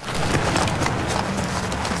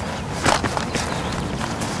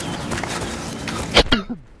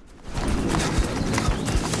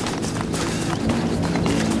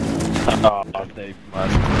 Oh, they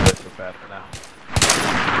must be so bad for now.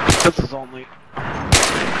 This is only...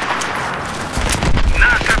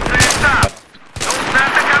 Наша цель там! Нужно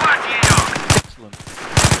атаковать ее! Excellent.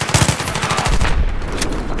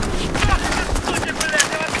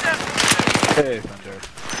 Hey, Thunder.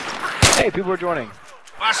 Hey, people are joining.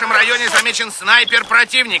 В вашем районе замечен снайпер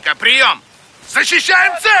противника. Прием!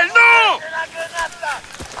 Защищаем цель, ну!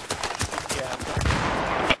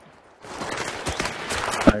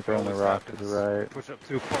 Sniper on the rock to the right. Push up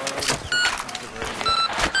too far.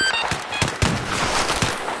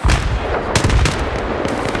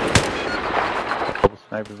 Couple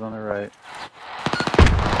snipers on the right.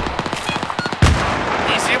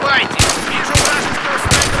 Не зевайте! Вижу вражеского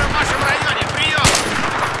снайпера в вашем районе. Прием!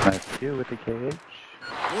 Nice kill with the KH.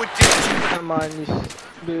 Будьте начеку. Come on, you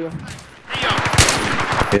do. Прием!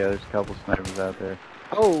 Yeah, there's a couple snipers out there.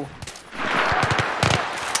 Oh.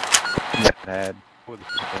 Bad.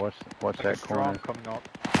 Watch that corner. Coming up.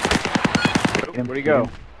 Where'd he go?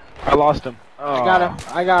 I lost him. Oh. I got him.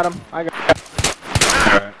 I got him.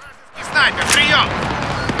 Alright. Снайпер, прием!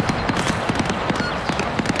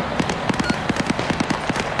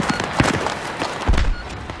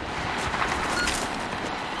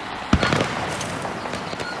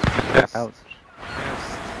 Ouch.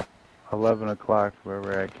 11 o'clock where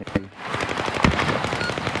we're at, Kenny.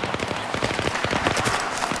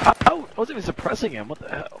 Oh, I wasn't even suppressing him. What the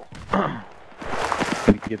hell?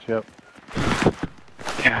 Can he get you up?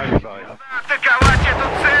 Yeah, Атаковать эту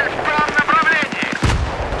цель в том направлении!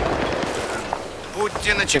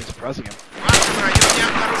 Будьте начеку. suppressing him. В вашем районе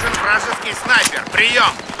обнаружен вражеский снайпер.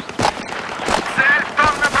 Прием! Цель в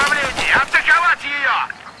том направлении! Атаковать ее!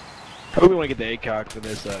 I really want to get the ACOG for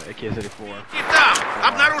this AK-74. И там!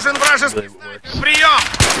 Обнаружен вражеский снайпер. Прием!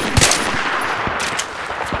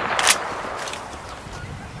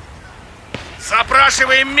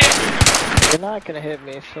 Запрашиваем место! You're not gonna hit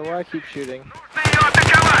me, so why keep shooting? Нужно ее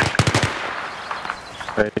атаковать!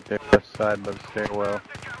 Right there, left side of the stairwell.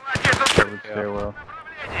 Атаковать эту цель! Over the stairwell.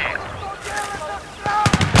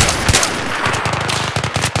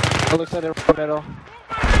 It looks like they're in the middle.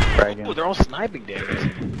 Dragon. Ooh, they're all sniping, David.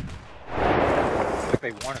 Like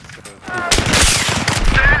they want us to.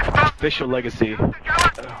 Official legacy.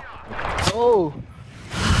 Oh,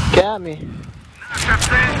 got me.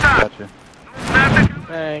 Gotcha.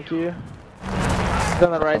 Thank you. It's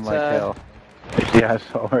on the right I'm like side. hell. Yeah, I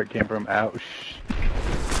saw where it came from. Ouch.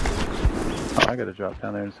 Oh, I gotta drop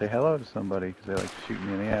down there and say hello to somebody because they like shooting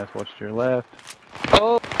me in the ass. Watch to your left.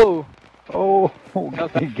 Oh, Oh,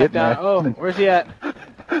 get down. down. Oh, where's he at?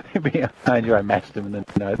 Behind you, I matched him in the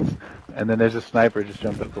nuts. And then there's a sniper just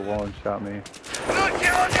jumped up the wall and shot me.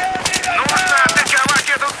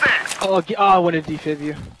 Oh, I want to defib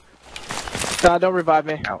you. Nah, don't revive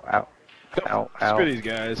me. Ow, ow. Ow, ow. Screw these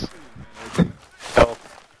guys. Help.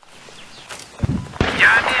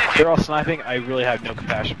 They're all sniping. I really have no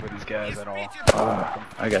compassion for these guys at all.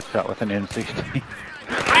 I got shot with an M16.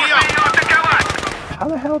 How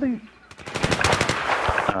the hell do you...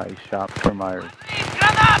 he shot for my...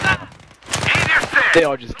 They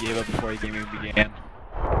all just gave up before the game even began.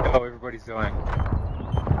 Oh, everybody's dying.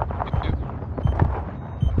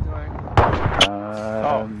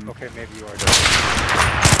 Oh, okay, maybe you are dying.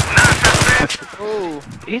 Oh,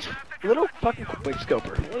 he's a little fucking quick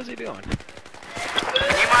scoper. What is he doing?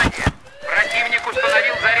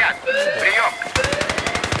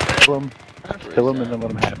 Kill him. Kill him and then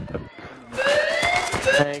let him have it.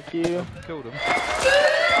 Thank you. Killed him.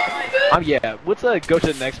 Yeah, let's go to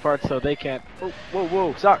the next part so they can't... Oh,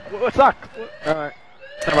 whoa, sock! What sock? Alright,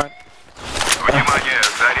 never mind. Внимание,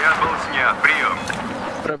 заряд был снят. Прием.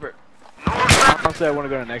 Whatever. Honestly, I want to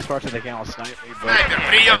go to the next part so they can't all snipe me,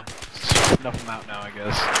 but... Snuff them out now, I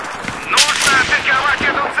guess. Нужно атаковать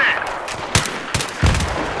эту цель.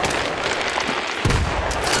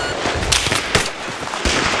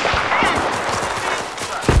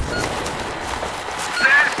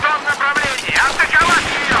 Цель в том направлении. Атаковать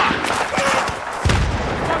ее.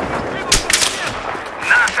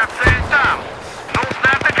 Наша цель там. Нужно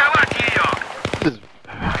атаковать ее.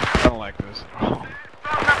 I don't like this. В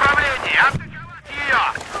том направлении. Атаковать ее.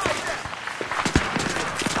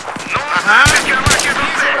 Нужно атаковать эту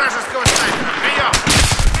цель. Вражеского снайпера. Прием.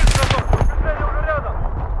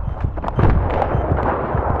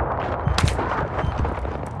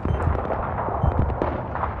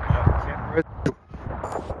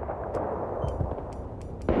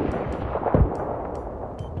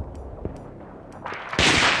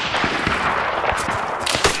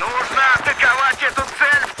 Нужно атаковать эту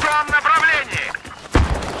цель в том направлении.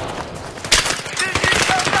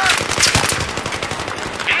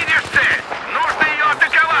 Видишь цель? Нужно ее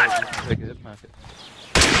атаковать. Цель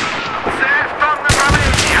в том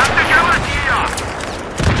направлении. Атаковать ее.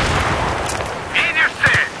 Видишь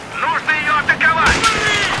цель? Нужно ее атаковать.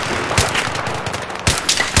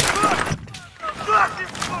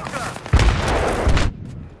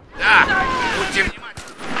 Да, будьте внимательны.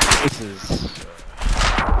 This is...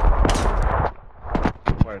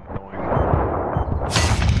 quite annoying.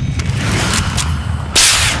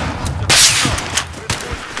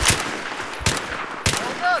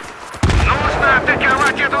 Нужно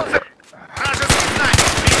атаковать эту цель. Вражеский снайпер.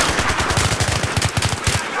 Прием.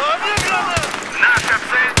 Наша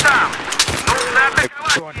цель там. Нужно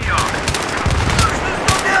атаковать ее.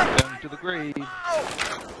 Down to the grave.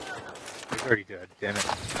 He's already dead, damn it.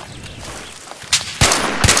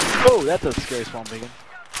 Oh, that's a scary spawn beacon.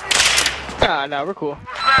 Ah, no, we're cool.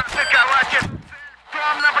 Нужно атаковать эту цель в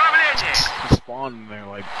том направлении. You spawn and they're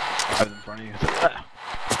like right in front of you. Ah.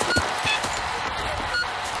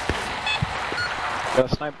 Gotta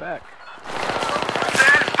snipe back.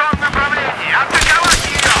 Цель в том направлении. Атаковать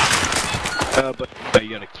ее. But you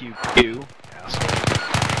got a QQ. Asshole.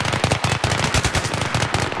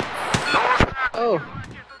 Нужно Oh,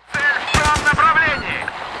 цель в том направлении.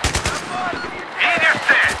 Видишь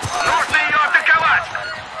цель? Нужно ее атаковать.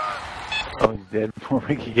 Oh, he's dead before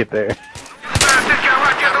we could get there. Нужно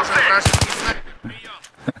атаковать эту цель. Вражеский снайпер. Прием.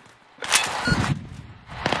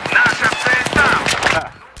 Наша цель там.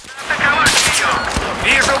 Нужно атаковать ее.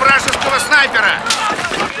 Вижу вражеского снайпера.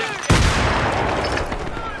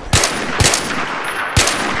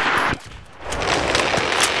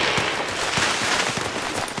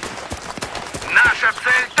 Наша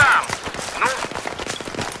цель там. Ну,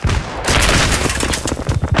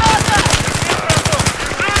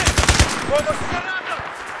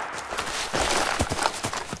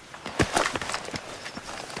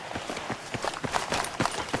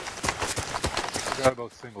 Forgot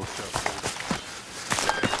about single shot.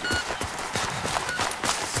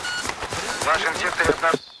 в вашем секторе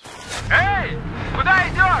Эй! Куда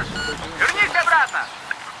идешь? Вернись обратно!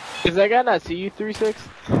 does that guy not see you, 3-6?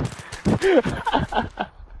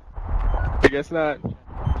 I guess not.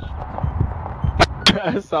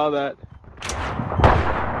 I saw that.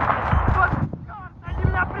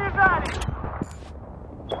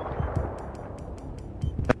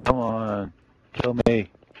 Come on, kill me.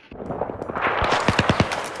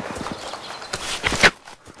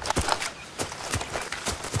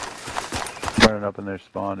 Running up in their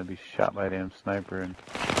spawn to be shot by a damn sniper and.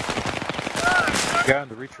 Guy on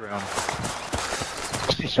the reach around.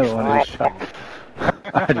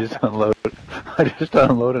 I just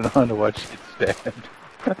unloaded on to watch you get stabbed.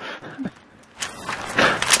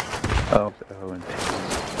 Oh, and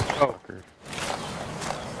oh.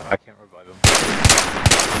 I can't revive him.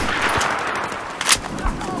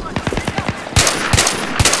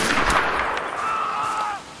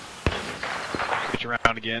 Reach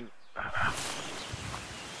around again.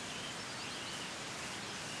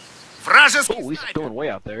 Oh, he's going way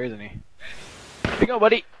out there, isn't he? Here you go,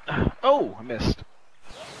 buddy. Oh, I missed.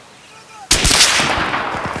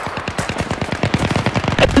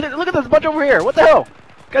 Look at this bunch over here. What the hell?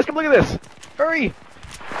 Guys, come look at this. Hurry.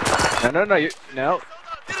 No, no.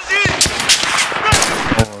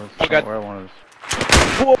 Oh, God. Where I wanted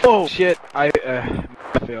Whoa, shit. I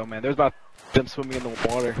failed, man. There's about them swimming in the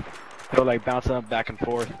water. They were like bouncing up back and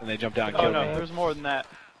forth, and they jumped down and killed me. There's more than that.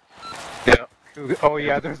 Yeah. Oh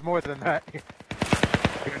yeah, there's more than that. You're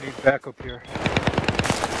gonna need backup here.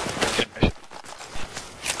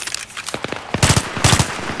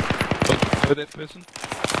 That person?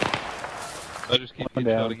 I just keep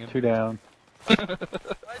shouting him. 2 down.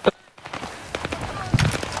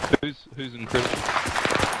 Who's in critical?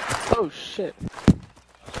 Oh shit.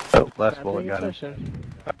 Oh, last bullet got him.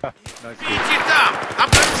 Nice. Видите там!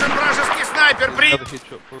 Обнаружен вражеский снайпер! Another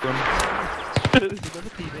headshot for him. Обнаружен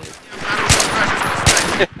вражеский снайпер!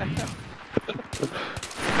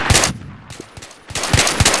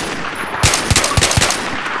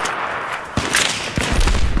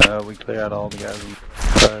 We clear out all the guys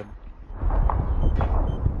inside.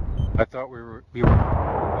 I thought we were.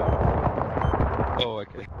 Oh,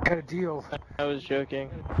 okay. Got a deal. I was joking.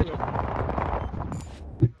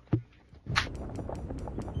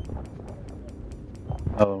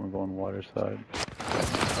 Oh, we're going water side.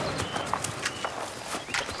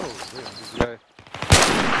 Oh, this guy.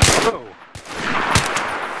 Oh.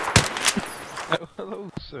 Oh,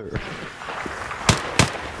 hello, sir.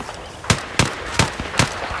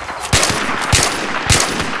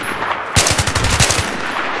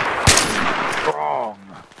 Wrong.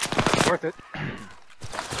 Worth it.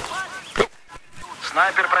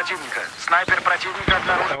 Снайпер противника. Снайпер противника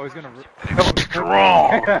обнаружен. Oh, he's gonna.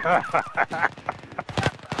 Strong.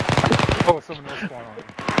 Oh, someone else spawned on him.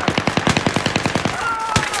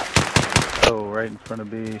 Oh, right in front of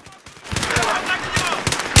B.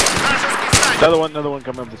 Another one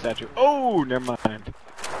coming up the statue. Oh, never mind.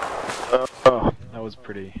 Oh, that was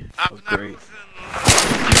pretty. That was great.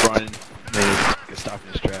 Keep running. Get stopped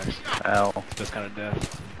in his tracks. Ow. This kind of death.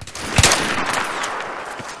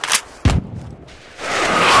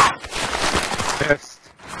 Best.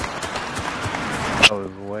 That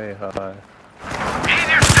was way high.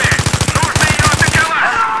 Видишь ты? Нужно ее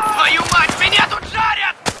атаковать! Твою мать, меня тут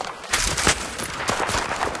жарят!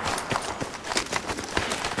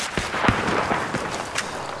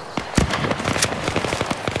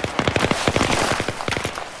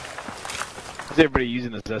 Is everybody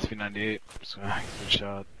using this SV98? So, good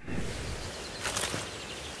shot.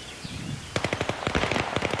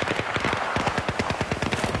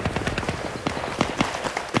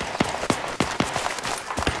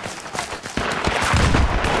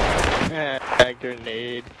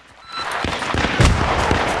 Grenade.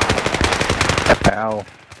 Ow.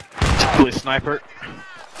 Really sniper.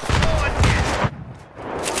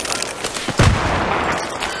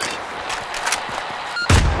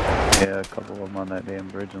 Yeah, a couple of them on that damn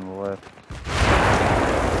bridge on the left.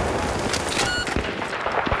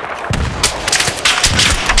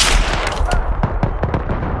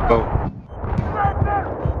 Oh.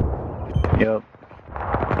 Yep.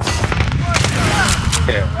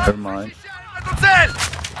 Yeah, never mind. Цель!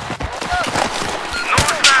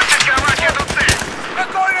 Нужно атаковать эту цель!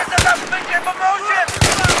 Готовиться к отбытию помолчи!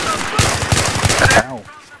 Ow.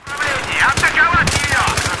 Атаковать ее!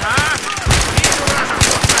 Ага! Вижу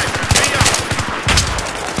вражеского снайпера! Прием!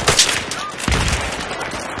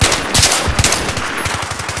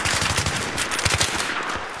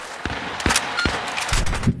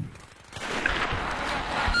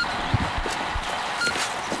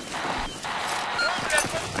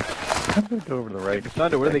 I moved over to the right.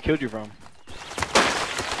 Thunder, where they killed you from?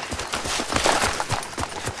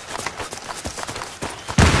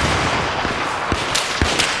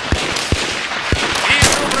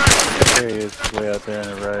 There he up there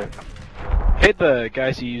on the right. Hate the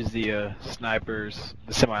guys who use the snipers,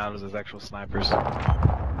 the semi-autos as actual snipers.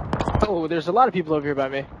 Oh, there's a lot of people over here by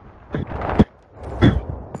me.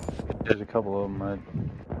 There's a couple of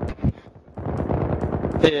them.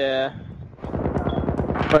 Yeah.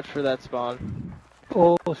 Much for that spawn.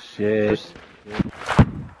 Oh shit.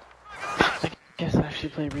 I guess I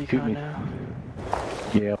should play recon now.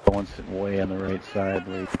 Yeah, one's sitting way on the right side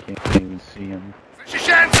where you can't even see him.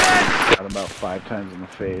 Got him about 5 times in the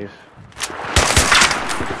face.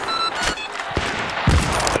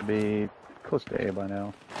 Should be close to A by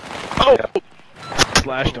now. Oh! Yeah.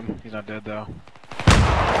 Slashed him. He's not dead though.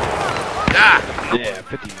 Yeah,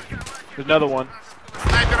 50. There's another one.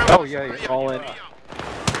 Oh yeah, yeah. All in.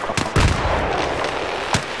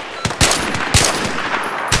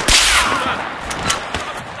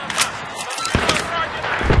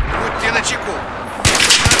 Будьте начеку.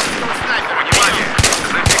 Снайпера. Внимание!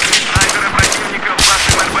 Засекли снайпера противника в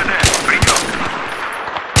вашем РБД. Прием!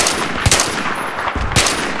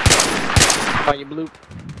 Oh, you blew.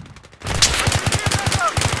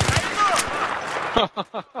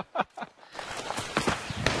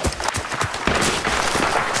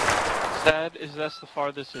 Sad is that's the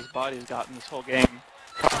farthest his body's gotten this whole game.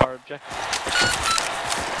 Our objective.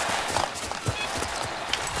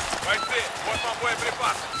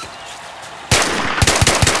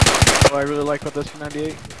 What I really like about this 98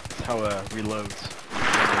 is how reloads.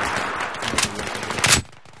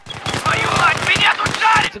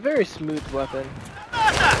 It's a very smooth weapon.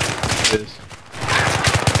 It is.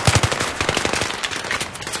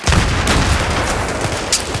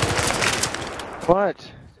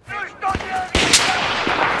 What?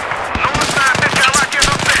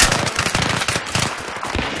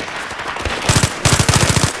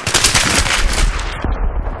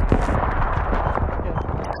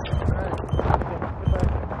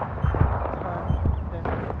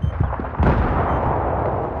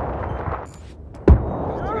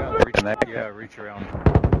 Yeah, reach around.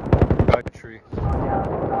 Got a tree.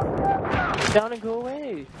 Down and go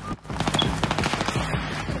away.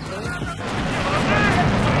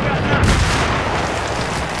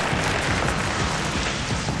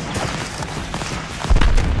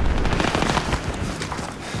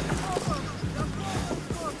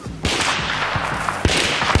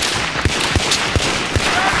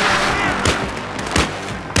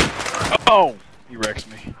 Oh! He wrecks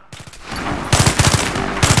me.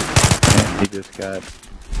 He just got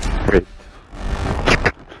raped.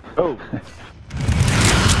 Oh!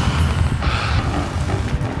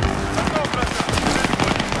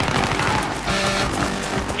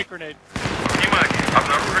 Grenade. Внимание!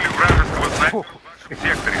 Обнаружили вражеского снайпера в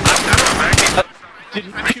секторе. Осторожно! Did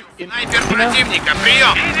he shoot in? Снайпер противника.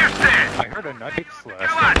 Прием! Видишь цель? I heard a knife slash.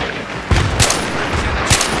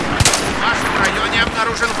 В вашем районе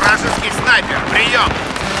обнаружен вражеский снайпер. Прием!